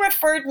 Gabe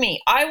referred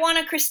me. I want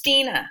a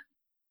Christina.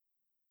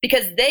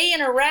 Because they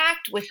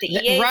interact with the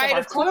EAs right,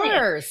 of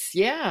course.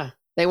 Yeah.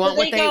 They want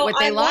what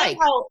they like.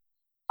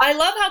 I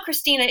love how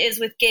Christina is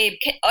with Gabe.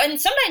 And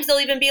sometimes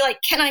they'll even be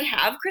like, can I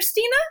have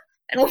Christina?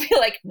 And we'll be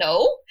like,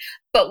 no,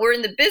 but we're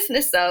in the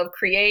business of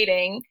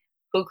creating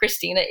who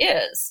Christina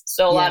is.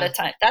 So a lot of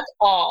times, that's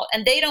all.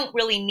 And they don't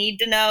really need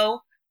to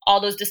know all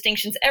those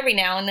distinctions. Every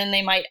now and then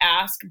they might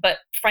ask, but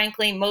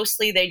frankly,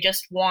 mostly they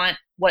just want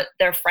what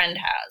their friend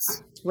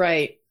has.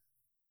 Right.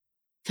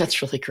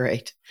 That's really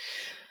great.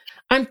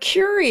 I'm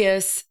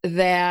curious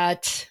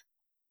have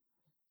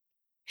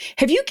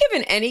you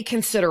given any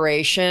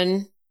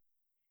consideration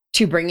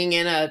to bringing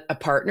in a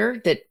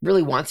partner that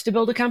really wants to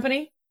build a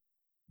company,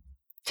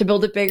 to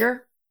build it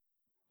bigger?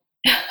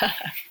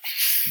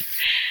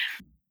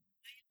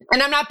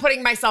 And I'm not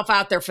putting myself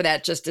out there for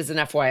that, just as an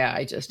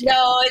FYI.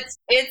 No,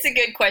 it's a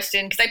good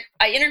question, because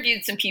I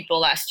interviewed some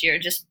people last year,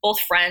 just both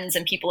friends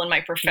and people in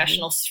my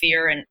professional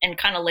sphere, and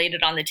kind of laid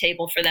it on the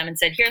table for them and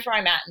said, here's where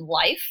I'm at in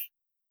life.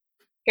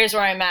 Here's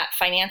where I'm at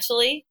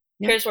financially.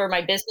 Here's where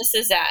my business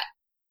is at.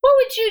 What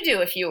would you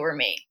do if you were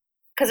me?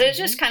 Because I was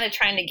just kind of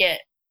trying to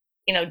get,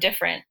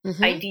 different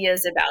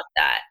ideas about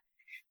that.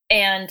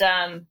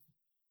 And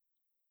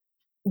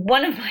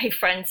one of my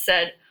friends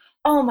said,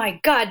 oh my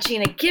God,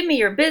 Gina, give me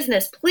your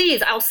business,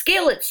 please. I'll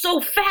scale it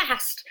so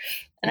fast.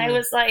 And I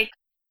was like,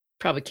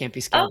 probably can't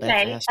be scaled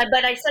that fast.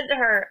 But I said to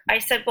her,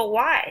 but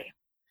why?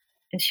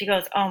 And she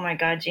goes, oh my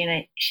God,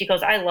 Gina. She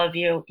goes, I love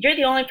you. You're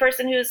the only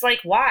person who's like,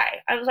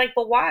 why? I was like,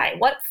 but why?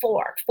 What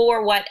for?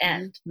 For what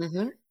end?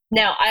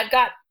 Now, I've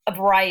got a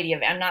variety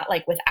of, I'm not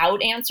like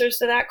without answers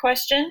to that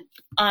question.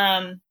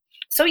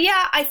 So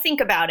yeah, I think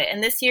about it.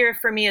 And this year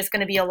for me is going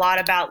to be a lot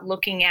about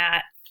looking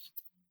at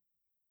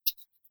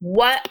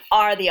what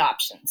are the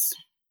options.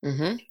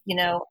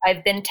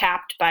 I've been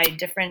tapped by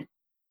different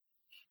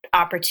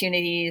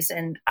opportunities,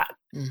 and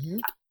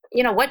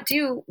what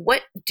do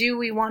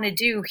we want to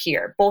do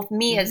here? Both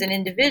me as an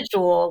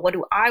individual, what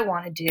do I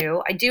want to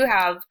do? I do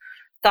have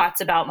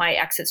thoughts about my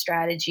exit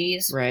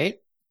strategies. Right.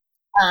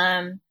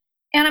 And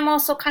I'm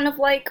also kind of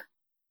like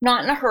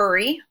not in a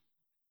hurry.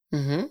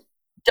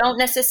 Don't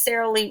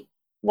necessarily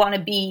want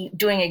to be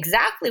doing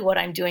exactly what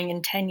I'm doing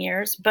in 10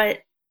 years, but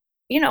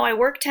I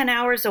work 10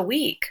 hours a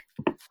week.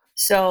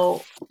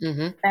 So,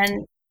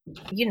 and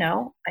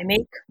I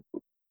make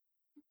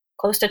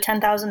close to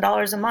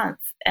 $10,000 a month,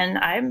 and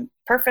I'm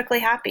perfectly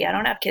happy. I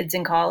don't have kids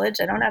in college.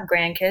 I don't have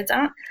grandkids.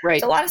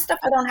 There's a lot of stuff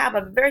I don't have.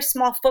 A very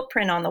small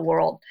footprint on the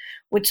world,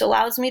 which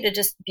allows me to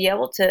just be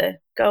able to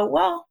go,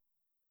 well,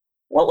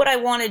 what would I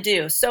want to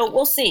do? So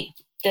we'll see.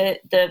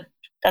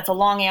 That's a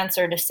long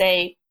answer to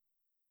say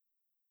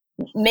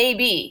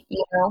maybe,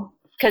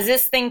 because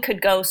this thing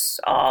could go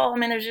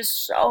there's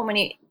just so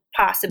many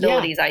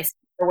possibilities I see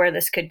for where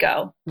this could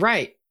go.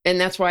 Right. And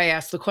that's why I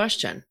asked the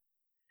question.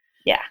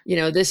 Yeah.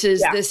 This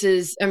is,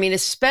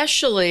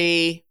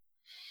 especially,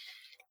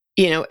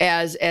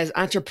 as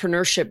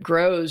entrepreneurship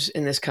grows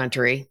in this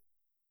country,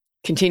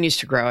 continues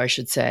to grow, I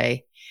should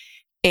say.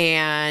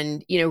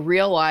 And,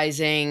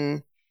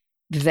 realizing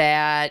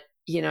that,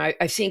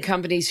 I've seen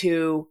companies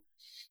who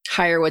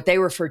hire what they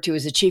refer to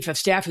as a chief of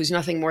staff, who's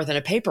nothing more than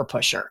a paper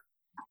pusher.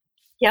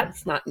 Yep.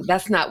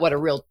 That's not what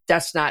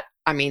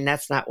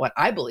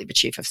I believe a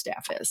chief of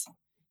staff is.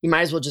 You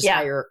might as well just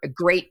hire a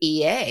great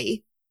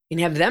EA and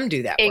have them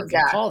do that work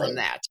and call them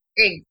that.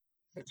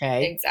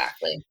 Okay.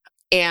 Exactly.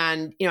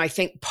 And, I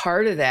think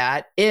part of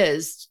that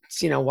is,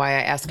 why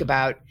I ask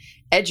about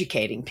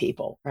educating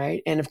people,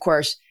 right? And of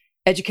course,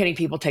 educating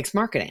people takes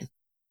marketing.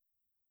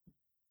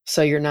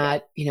 So you're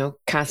not,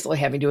 constantly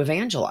having to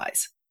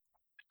evangelize.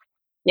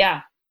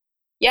 Yeah.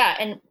 Yeah.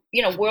 And,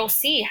 we'll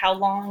see how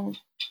long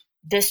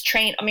this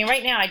train,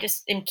 right now I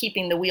just am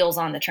keeping the wheels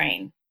on the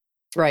train.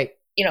 Right.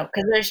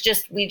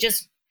 Because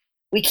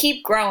we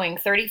keep growing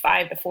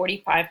 35 to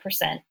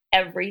 45%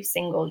 every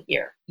single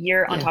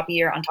year on top of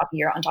year, on top of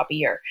year, on top of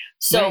year.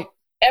 So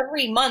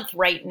every month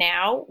right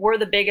now, we're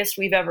the biggest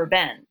we've ever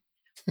been,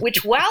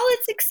 which while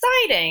it's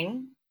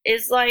exciting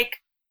is like,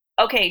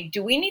 okay,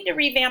 do we need to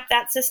revamp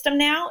that system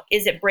now?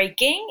 Is it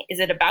breaking? Is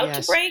it about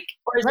to break,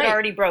 or is it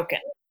already broken?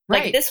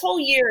 Like this whole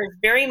year is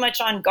very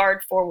much on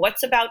guard for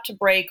what's about to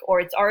break, or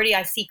it's already,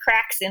 I see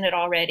cracks in it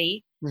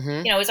already.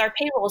 Is our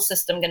payroll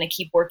system going to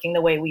keep working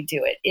the way we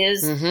do it?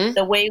 Is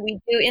the way we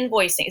do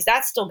invoicing, is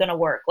that still going to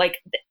work? Like,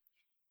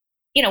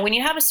 when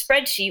you have a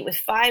spreadsheet with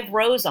 5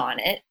 rows on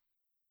it,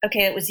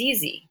 okay, it was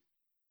easy.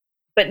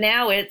 But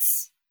now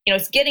it's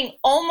getting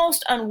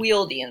almost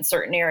unwieldy in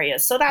certain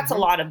areas. So that's a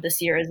lot of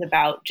this year is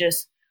about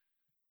just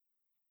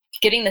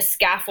getting the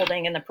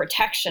scaffolding and the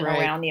protection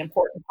around the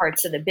important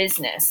parts of the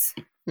business.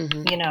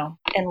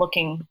 And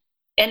looking.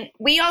 And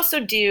we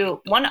also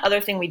do one other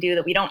thing we do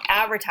that we don't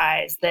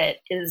advertise that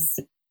is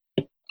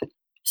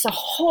it's a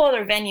whole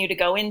other venue to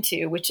go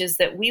into, which is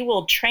that we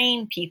will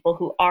train people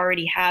who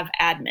already have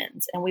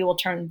admins, and we will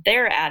turn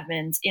their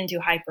admins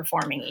into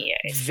high-performing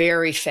EAs.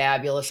 Very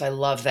fabulous. I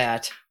love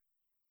that.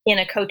 In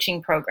a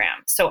coaching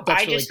program. So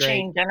I just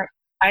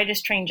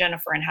trained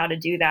Jennifer on how to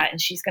do that.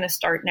 And she's going to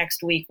start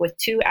next week with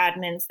 2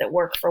 admins that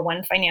work for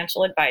one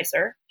financial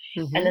advisor.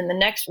 And then the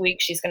next week,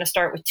 she's going to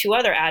start with 2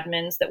 other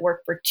admins that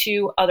work for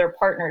 2 other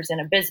partners in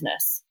a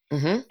business.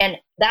 And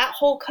that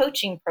whole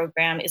coaching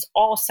program is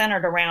all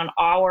centered around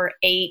our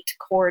 8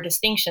 core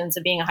distinctions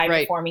of being a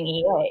high-performing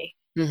EA.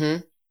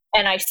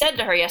 And I said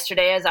to her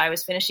yesterday, as I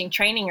was finishing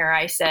training her,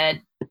 I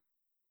said,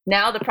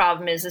 now the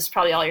problem is this is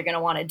probably all you're going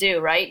to want to do,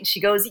 right? And she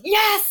goes,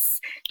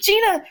 yes,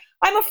 Gina,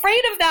 I'm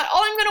afraid of that.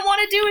 All I'm going to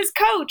want to do is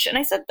coach. And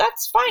I said,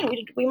 that's fine.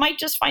 We might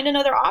just find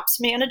another ops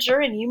manager,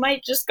 and you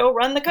might just go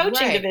run the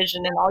coaching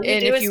division. And all you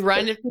do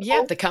is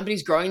if the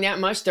company's growing that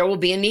much, there will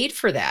be a need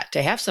for that,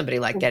 to have somebody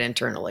like that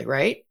internally,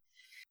 right?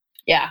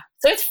 Yeah.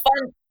 So it's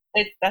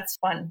fun. That's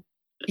fun.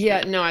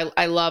 Yeah, no,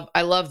 I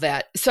love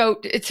that. So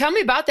tell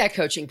me about that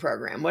coaching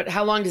program.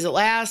 How long does it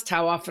last?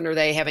 How often are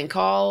they having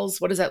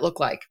calls? What does that look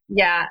like?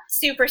 Yeah,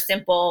 super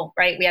simple,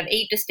 right? We have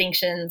 8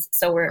 distinctions.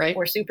 So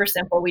we're super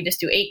simple. We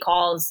just do 8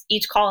 calls.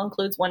 Each call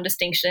includes 1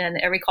 distinction.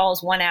 Every call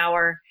is 1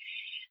 hour.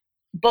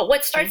 But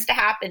what starts to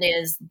happen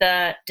is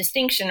the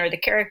distinction or the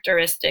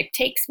characteristic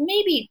takes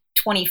maybe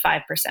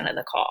 25% of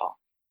the call.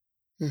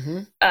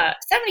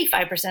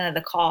 75% of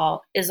the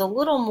call is a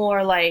little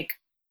more like,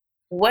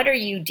 what are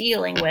you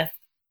dealing with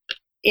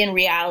in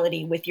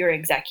reality with your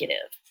executive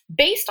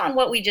based on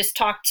what we just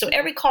talked? So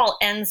every call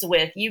ends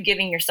with you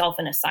giving yourself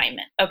an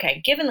assignment.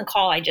 Okay, given the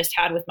call I just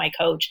had with my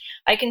coach,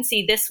 I can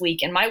see this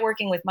week in my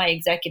working with my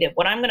executive,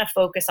 what I'm going to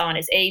focus on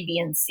is A, B,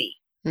 and C.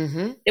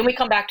 Then we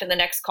come back to the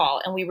next call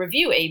and we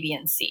review A, B,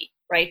 and C,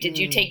 right? Did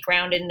you take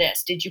ground in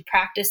this? Did you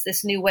practice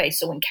this new way?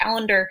 So when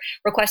calendar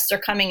requests are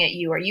coming at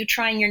you, are you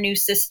trying your new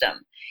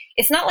system?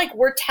 It's not like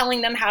we're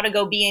telling them how to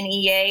go be an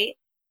EA.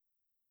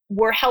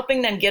 We're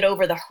helping them get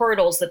over the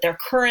hurdles that they're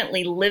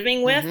currently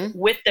living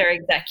with their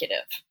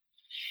executive.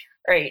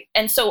 Right.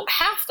 And so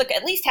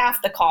at least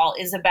half the call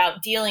is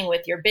about dealing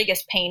with your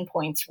biggest pain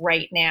points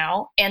right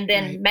now, and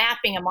then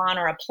mapping them on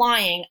or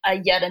applying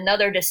yet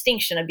another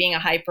distinction of being a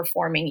high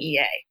performing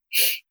EA.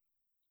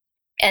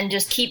 And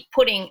just keep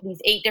putting these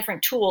 8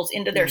 different tools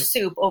into their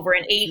soup over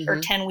an 8 or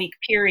 10 week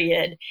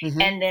period,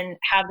 and then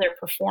have their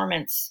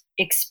performance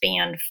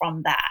expand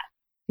from that.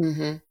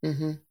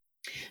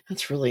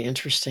 That's really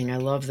interesting. I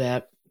love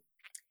that.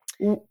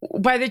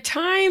 By the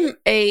time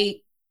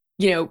a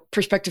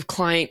prospective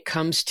client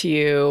comes to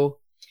you,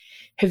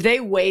 have they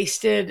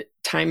wasted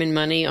time and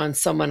money on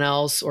someone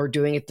else or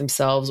doing it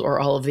themselves or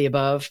all of the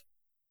above?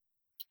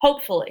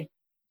 Hopefully.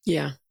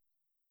 Yeah.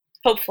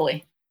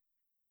 Hopefully.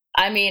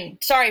 I mean,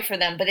 sorry for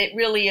them, but it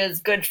really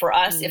is good for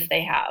us if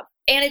they have.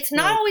 And it's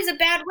not always a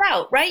bad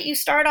route, right? You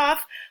start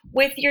off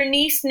with your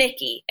niece,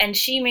 Nikki, and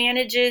she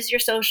manages your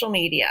social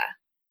media.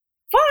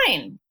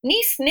 Fine.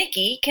 Niece,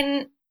 Nikki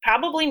can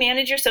probably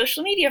manage your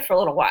social media for a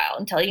little while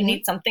until you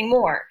need something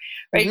more,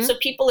 right? So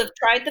people have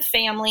tried the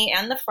family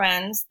and the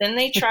friends, then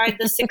they tried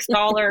the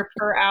 $6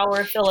 per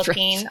hour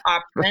Philippine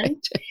option,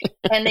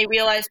 and they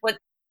realized what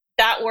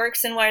that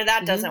works and where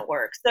that doesn't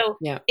work. So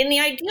in the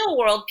ideal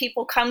world,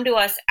 people come to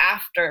us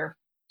after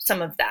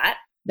some of that.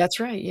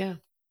 That's right. Yeah.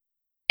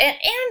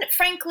 And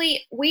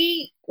frankly,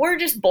 we're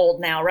just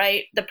bold now,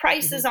 right? The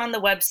price is on the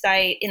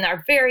website. In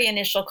our very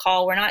initial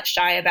call, we're not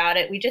shy about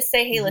it. We just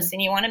say, hey, listen,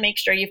 you want to make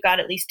sure you've got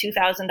at least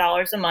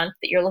 $2,000 a month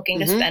that you're looking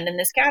to spend in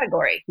this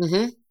category.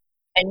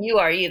 And you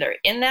are either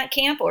in that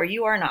camp or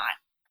you are not.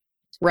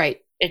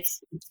 Right.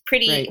 It's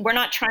pretty, we're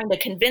not trying to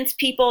convince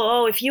people,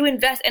 oh, if you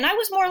invest, and I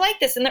was more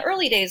like this in the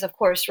early days, of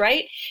course,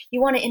 right?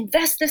 You want to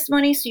invest this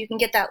money so you can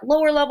get that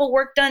lower level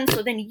work done,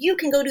 so then you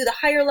can go do the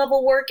higher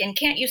level work. And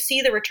can't you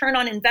see the return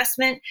on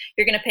investment?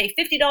 You're going to pay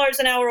 $50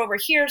 an hour over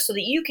here so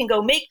that you can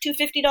go make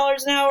 $250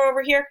 an hour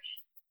over here.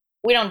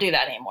 We don't do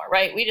that anymore,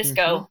 right? We just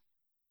go,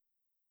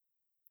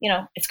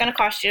 it's going to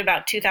cost you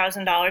about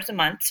 $2,000 a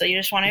month. So you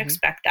just want to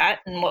expect that.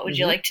 And what would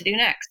you like to do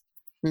next?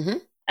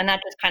 And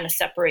that just kind of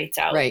separates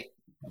out.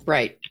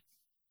 Right.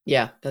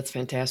 Yeah, that's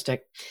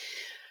fantastic.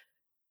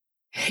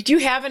 Do you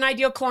have an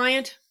ideal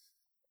client?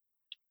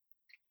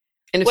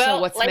 And if so,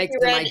 what makes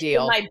them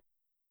ideal?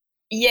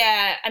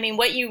 Yeah, I mean,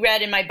 what you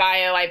read in my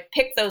bio, I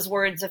picked those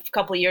words a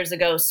couple of years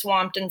ago,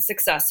 swamped and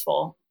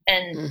successful.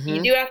 And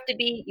you got to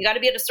be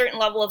at a certain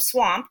level of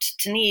swamped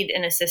to need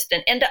an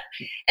assistant. And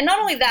not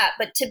only that,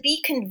 but to be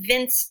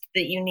convinced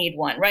that you need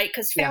one, right?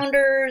 Because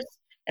founders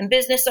and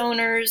business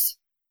owners,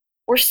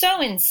 we're so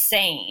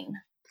insane.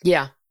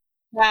 Yeah.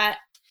 That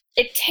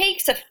it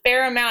takes a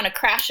fair amount of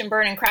crash and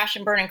burn and crash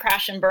and burn and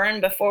crash and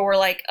burn before we're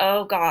like,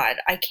 oh God,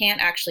 I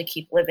can't actually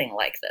keep living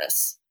like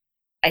this.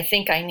 I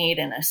think I need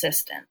an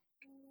assistant.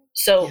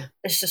 So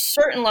there's a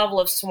certain level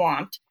of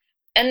swamped,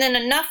 and then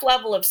enough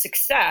level of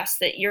success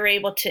that you're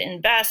able to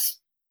invest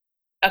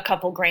a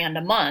couple grand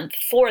a month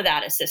for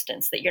that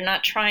assistance, that you're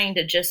not trying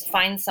to just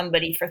find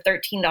somebody for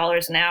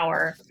 $13 an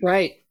hour,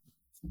 right?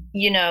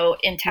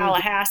 In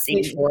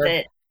Tallahassee.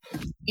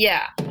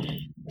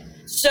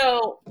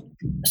 So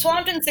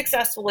swamped and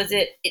successful is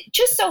it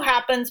just so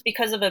happens,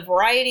 because of a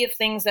variety of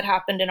things that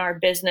happened in our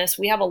business,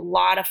 we have a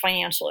lot of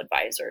financial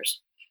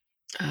advisors.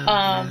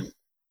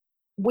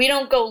 We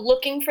don't go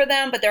looking for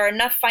them, but there are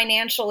enough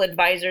financial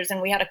advisors.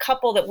 And we had a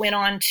couple that went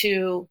on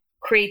to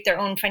create their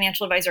own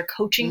financial advisor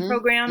coaching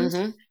programs.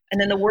 And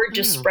then the word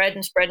just spread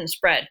and spread and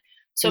spread.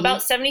 So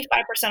about 75%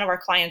 of our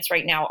clients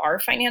right now are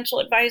financial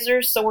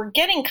advisors. So we're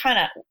getting kind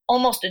of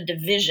almost a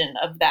division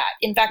of that.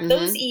 In fact,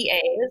 those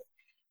EAs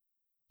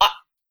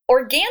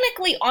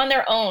organically on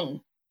their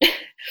own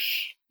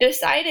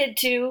decided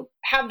to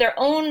have their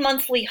own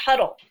monthly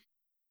huddle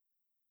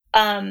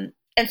and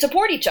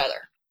support each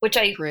other, which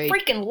I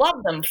freaking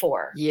love them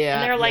for. Yeah.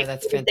 And they're like,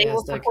 that's fantastic. They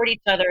will support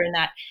each other in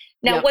that.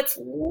 Now, what's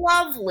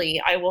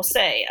lovely, I will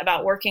say,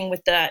 about working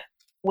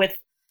with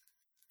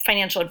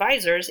financial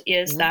advisors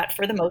is that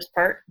for the most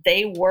part,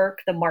 they work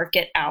the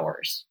market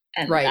hours,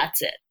 and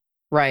that's it.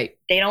 Right.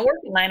 They don't work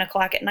at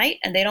 9:00 at night,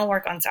 and they don't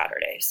work on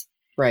Saturdays.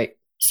 Right.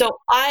 So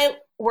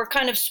we're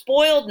kind of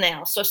spoiled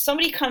now. So if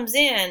somebody comes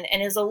in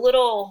and is a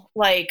little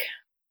like,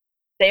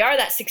 they are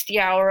that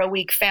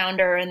 60-hour-a-week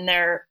founder, and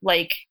they're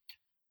like,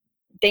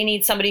 they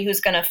need somebody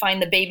who's going to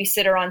find the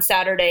babysitter on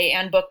Saturday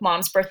and book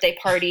mom's birthday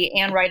party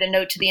and write a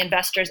note to the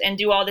investors and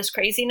do all this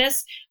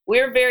craziness.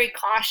 We're very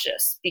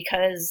cautious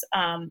because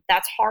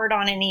that's hard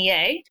on an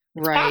EA.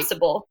 It's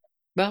possible.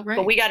 Well, right.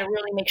 But we got to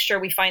really make sure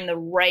we find the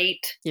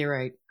right You're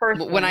right.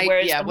 person. When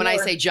I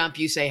say jump,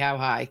 you say how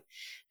high.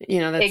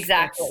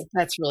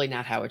 That's really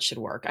not how it should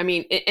work. I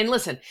mean, and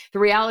listen, the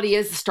reality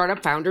is the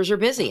startup founders are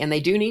busy and they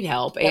do need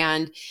help,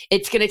 and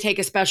it's going to take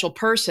a special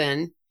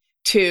person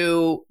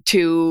to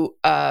be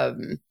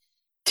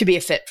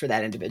a fit for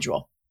that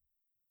individual.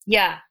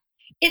 Yeah.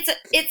 It's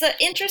an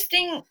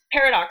interesting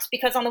paradox,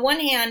 because on the one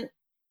hand,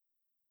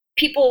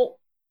 people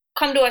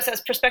come to us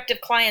as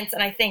prospective clients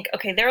and I think,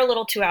 okay, they're a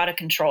little too out of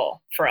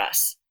control for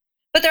us,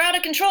 but they're out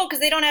of control because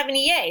they don't have an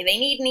EA. They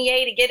need an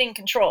EA to get in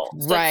control.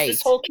 So right. It's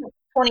this whole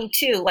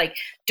 22, like,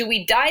 do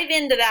we dive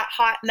into that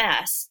hot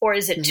mess, or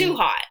is it too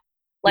hot?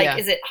 Like,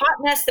 is it hot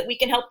mess that we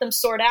can help them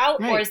sort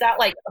out? Right. Or is that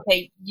like,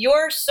 okay,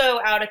 you're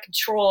so out of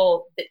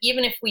control that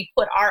even if we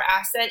put our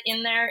asset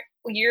in there,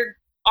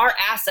 our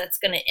asset's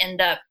going to end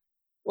up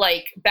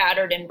like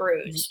battered and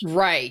bruised.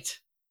 Right.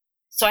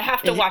 So I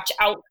have to watch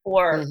out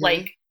for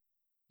like,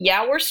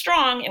 yeah, we're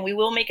strong and we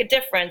will make a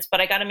difference, but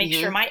I got to make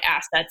sure my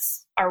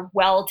assets are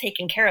well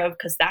taken care of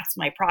because that's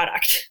my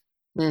product.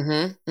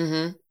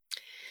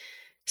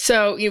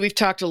 So, we've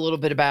talked a little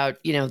bit about,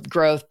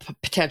 growth,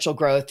 potential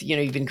growth.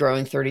 You've been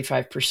growing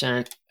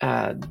 35%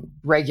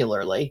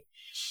 regularly.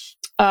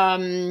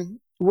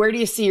 Where do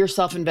you see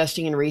yourself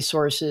investing in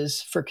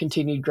resources for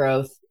continued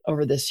growth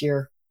over this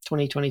year,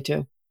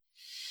 2022?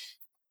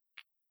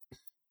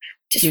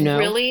 Just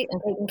really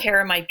taking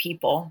care of my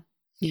people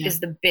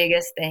is the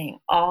biggest thing.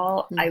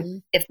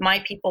 If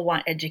my people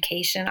want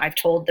education, I've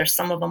told there's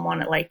some of them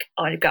want it like,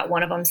 I've got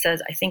one of them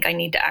says, I think I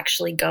need to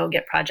actually go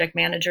get project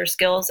manager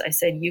skills. I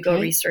said, you go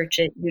research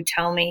it. You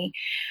tell me.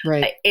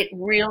 Right. It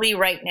really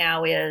right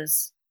now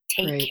is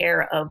take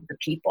care of the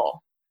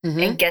people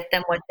and get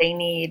them what they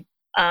need.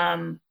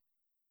 And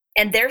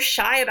they're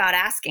shy about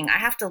asking. I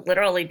have to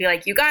literally be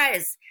like, you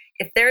guys,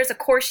 if there's a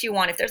course you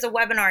want, if there's a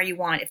webinar you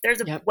want, if there's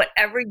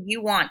whatever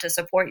you want to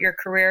support your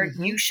career,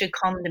 you should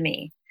come to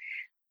me.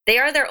 They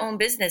are their own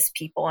business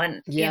people.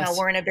 And,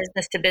 we're in a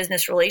business to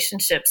business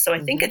relationship. So I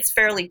think it's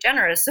fairly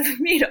generous of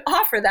me to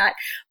offer that,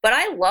 but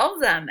I love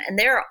them and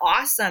they're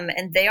awesome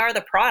and they are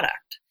the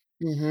product.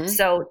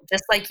 So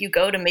just like you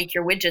go to make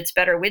your widgets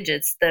better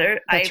widgets,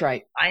 that's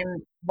right. I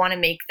want to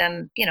make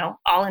them,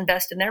 I'll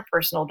invest in their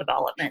personal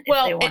development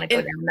if they want to go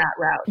down that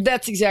route.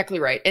 That's exactly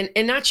right.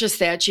 And not just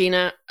that,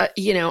 Gina,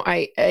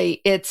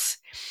 it's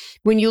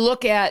when you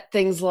look at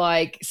things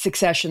like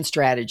succession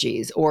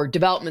strategies or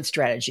development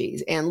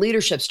strategies and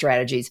leadership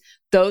strategies,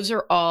 those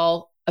are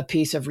all a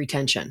piece of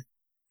retention.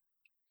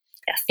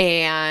 Yes.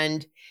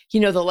 And,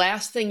 the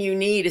last thing you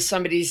need is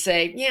somebody to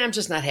say, yeah, I'm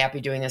just not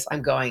happy doing this.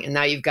 I'm going. And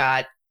now you've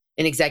got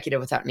an executive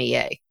without an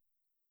EA.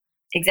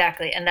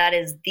 Exactly. And that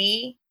is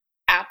the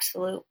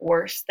absolute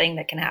worst thing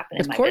that can happen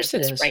in my business. Of course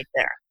it is. Right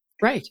there.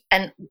 Right.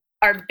 And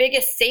our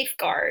biggest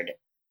safeguard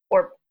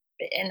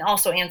and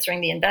also answering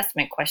the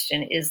investment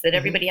question is that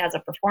everybody has a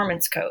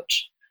performance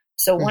coach.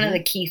 So one of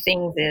the key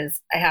things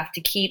is I have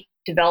to keep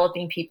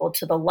developing people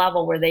to the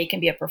level where they can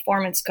be a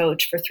performance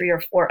coach for 3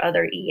 or 4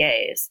 other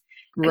EAs.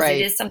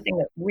 Right. It is something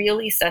that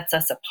really sets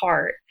us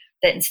apart,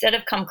 that instead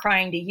of come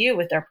crying to you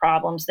with their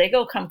problems, they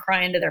go come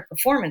crying to their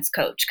performance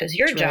coach. Because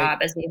your job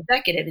as the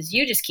executive is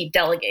you just keep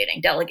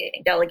delegating.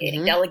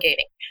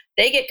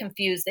 They get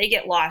confused. They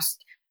get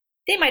lost.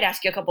 They might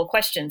ask you a couple of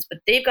questions, but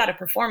they've got a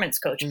performance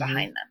coach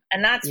behind them.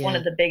 And that's one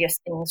of the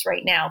biggest things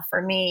right now for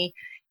me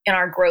in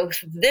our growth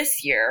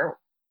this year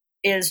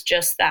is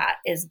just that,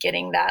 is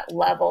getting that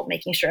level,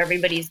 making sure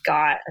everybody's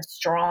got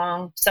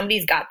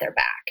somebody's got their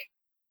back.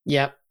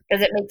 Yep.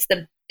 Because it makes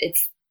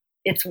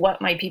it's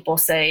what my people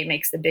say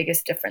makes the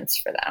biggest difference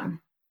for them.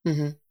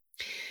 Even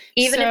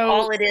if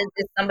all it is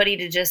somebody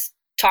to just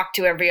talk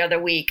to every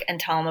other week and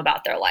tell them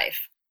about their life.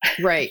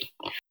 Right.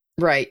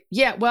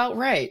 Yeah. Well,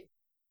 right.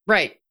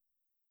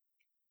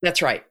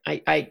 That's right.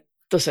 I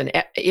listen,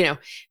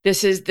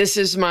 this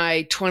is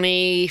my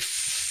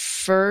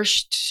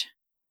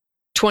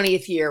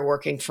 20th year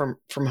working from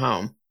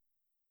home.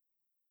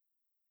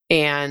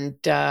 And,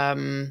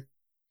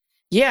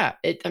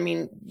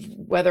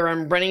 whether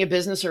I'm running a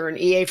business or an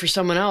EA for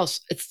someone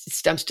else,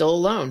 I'm still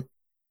alone.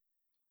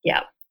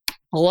 Yeah.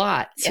 A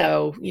lot. Yeah.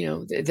 So,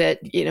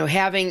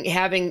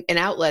 having an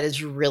outlet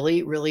is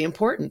really, really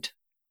important.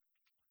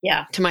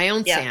 Yeah. To my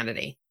own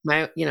sanity,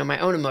 my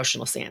own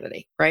emotional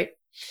sanity. Right.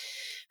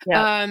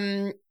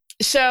 Yeah.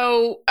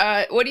 So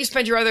what do you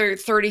spend your other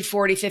 30,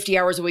 40, 50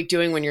 hours a week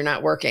doing when you're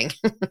not working?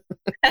 All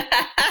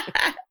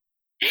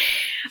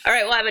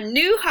right. Well, I have a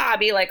new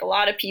hobby, like a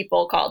lot of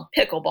people, called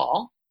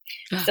pickleball.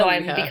 So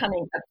I'm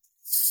becoming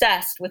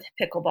obsessed with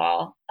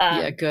pickleball.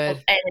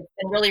 Good. And it's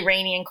been really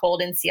rainy and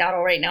cold in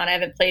Seattle right now, and I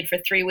haven't played for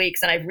 3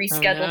 weeks, and I've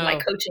rescheduled my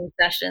coaching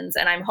sessions,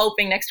 and I'm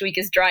hoping next week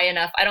is dry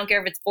enough. I don't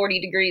care if it's 40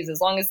 degrees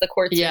as long as the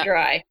courts are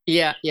dry.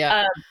 Yeah.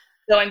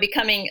 So I'm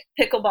becoming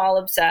pickleball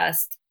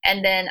obsessed.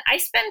 And then I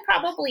spend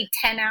probably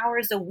 10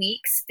 hours a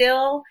week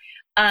still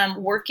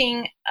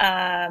working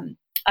on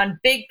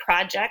big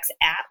projects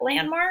at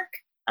Landmark,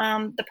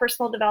 the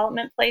personal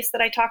development place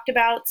that I talked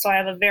about. So I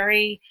have a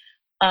very,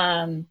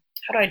 how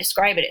do I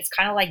describe it? It's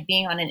kind of like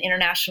being on an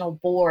international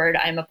board.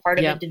 I'm a part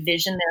of a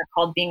division there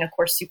called being a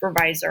course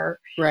supervisor.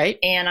 Right.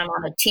 And I'm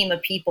on a team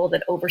of people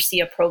that oversee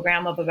a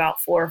program of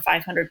about 400 or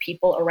 500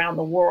 people around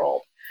the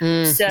world.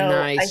 Nice.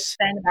 I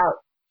spend about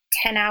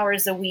 10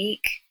 hours a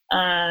week.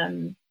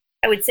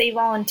 I would say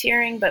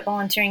volunteering, but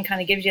volunteering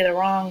kind of gives you the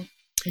wrong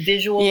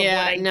visual of what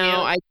I do.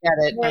 I get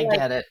it.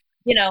 Get it.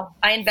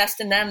 I invest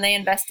in them, they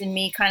invest in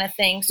me kind of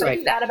thing. So I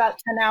do that about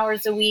 10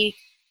 hours a week.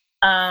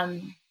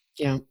 And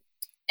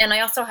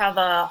I also have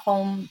a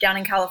home down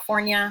in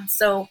California.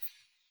 So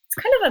it's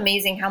kind of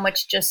amazing how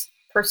much just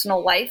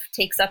personal life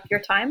takes up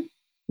your time.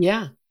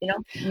 Yeah.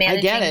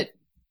 Managing I get it.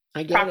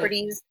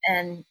 properties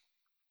and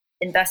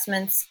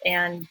investments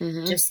and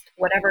just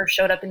whatever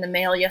showed up in the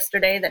mail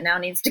yesterday that now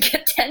needs to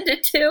get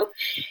tended to.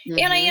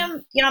 And I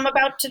am, I'm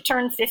about to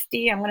turn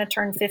 50. I'm going to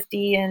turn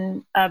 50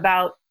 in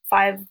about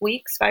 5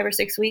 or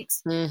 6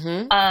 weeks.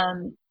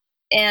 And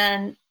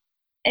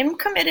I'm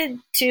committed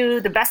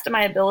to the best of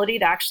my ability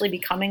to actually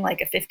becoming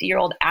like a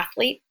 50-year-old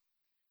athlete.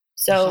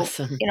 So,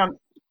 awesome.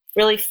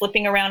 Really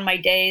flipping around my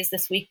days,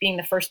 this week being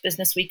the first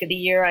business week of the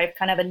year. I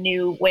kind of have a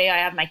new way I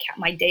have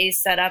my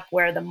days set up,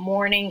 where the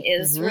morning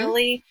is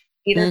really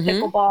either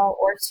pickleball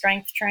or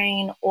strength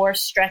train or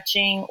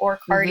stretching or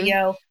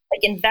cardio.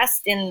 Like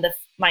invest in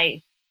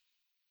my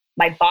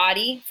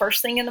body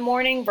first thing in the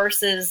morning,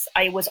 versus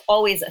I was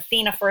always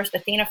Athena first,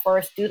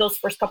 do those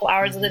first couple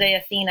hours of the day,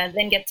 Athena,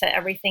 then get to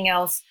everything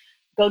else,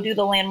 go do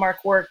the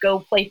landmark work,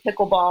 go play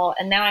pickleball.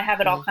 And now I have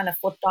it all kind of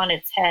flipped on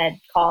its head,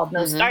 called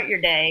start your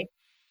day.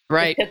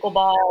 Right.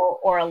 Pickleball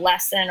or a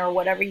lesson or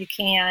whatever you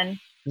can.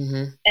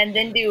 And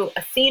then do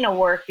Athena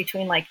work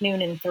between like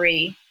noon and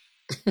 3.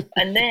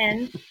 And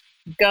then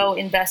go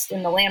invest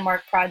in the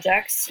landmark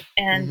projects,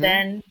 and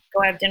then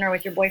go have dinner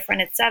with your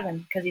boyfriend at 7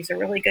 because he's a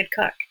really good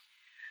cook.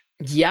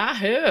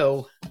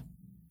 Yahoo.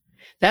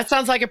 That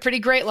sounds like a pretty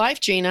great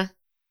life, Gina.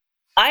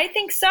 I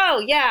think so.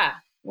 Yeah.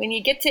 When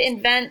you get to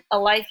invent a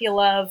life you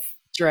love,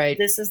 that's right.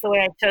 This is the way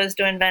I chose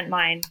to invent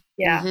mine.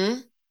 Yeah.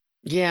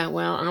 Yeah,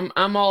 well,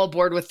 I'm all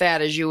aboard with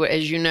that, as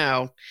you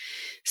know.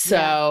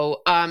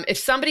 So, if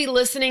somebody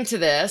listening to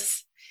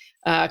this,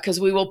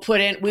 because we will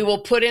put in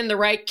the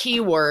right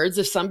keywords.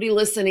 If somebody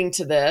listening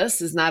to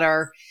this is not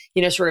our,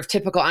 sort of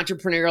typical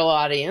entrepreneurial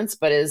audience,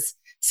 but is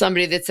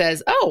somebody that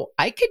says, "Oh,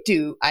 I can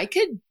be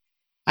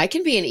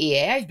an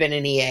EA. I've been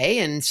an EA,"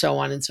 and so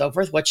on and so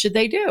forth. What should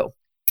they do?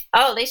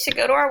 Oh, they should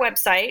go to our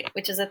website,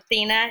 which is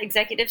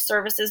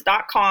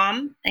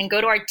athenaexecutiveservices.com, and go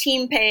to our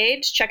team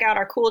page, check out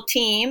our cool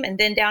team, and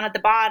then down at the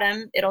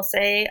bottom, it'll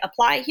say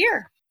apply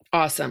here.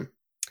 Awesome.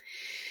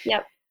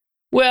 Yep.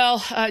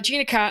 Well,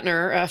 Gina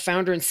Kotner,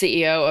 founder and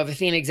CEO of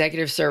Athena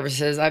Executive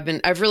Services.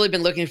 I've really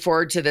been looking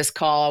forward to this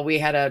call. We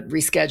had to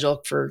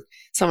reschedule for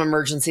some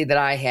emergency that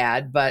I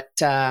had, but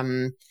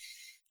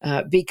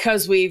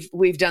because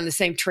we've done the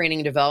same training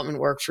and development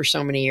work for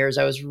so many years,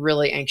 I was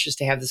really anxious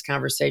to have this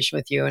conversation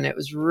with you, and it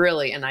was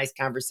really a nice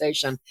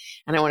conversation.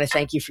 And I want to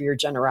thank you for your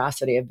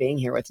generosity of being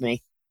here with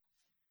me.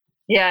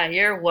 Yeah,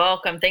 you're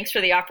welcome. Thanks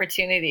for the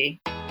opportunity.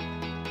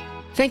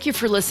 Thank you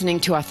for listening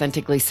to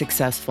Authentically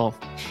Successful.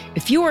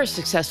 If you are a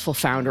successful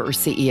founder or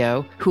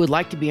CEO who would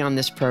like to be on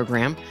this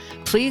program,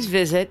 please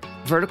visit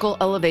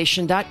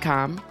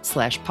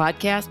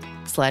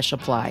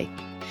verticalelevation.com/podcast/apply.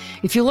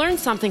 If you learned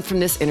something from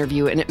this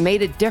interview and it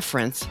made a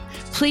difference,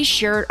 please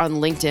share it on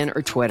LinkedIn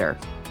or Twitter.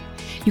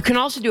 You can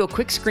also do a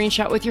quick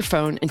screenshot with your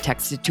phone and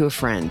text it to a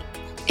friend.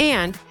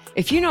 And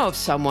if you know of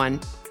someone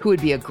who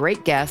would be a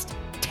great guest,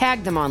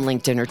 tag them on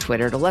LinkedIn or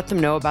Twitter to let them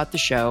know about the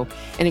show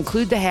and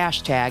include the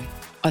hashtag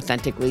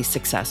Authentically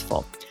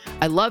Successful.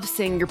 I love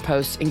seeing your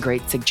posts and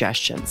great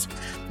suggestions.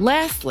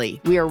 Lastly,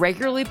 we are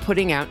regularly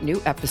putting out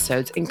new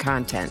episodes and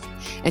content.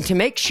 And to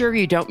make sure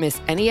you don't miss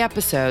any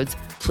episodes,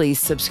 please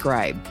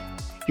subscribe.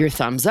 Your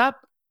thumbs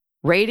up,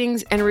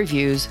 ratings, and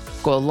reviews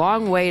go a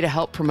long way to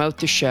help promote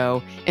the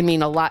show and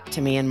mean a lot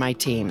to me and my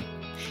team.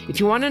 If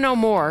you want to know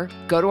more,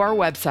 go to our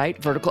website,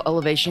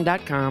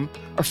 verticalelevation.com,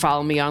 or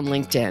follow me on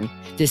LinkedIn.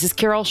 This is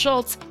Carol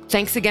Schultz.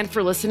 Thanks again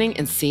for listening,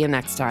 and see you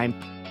next time.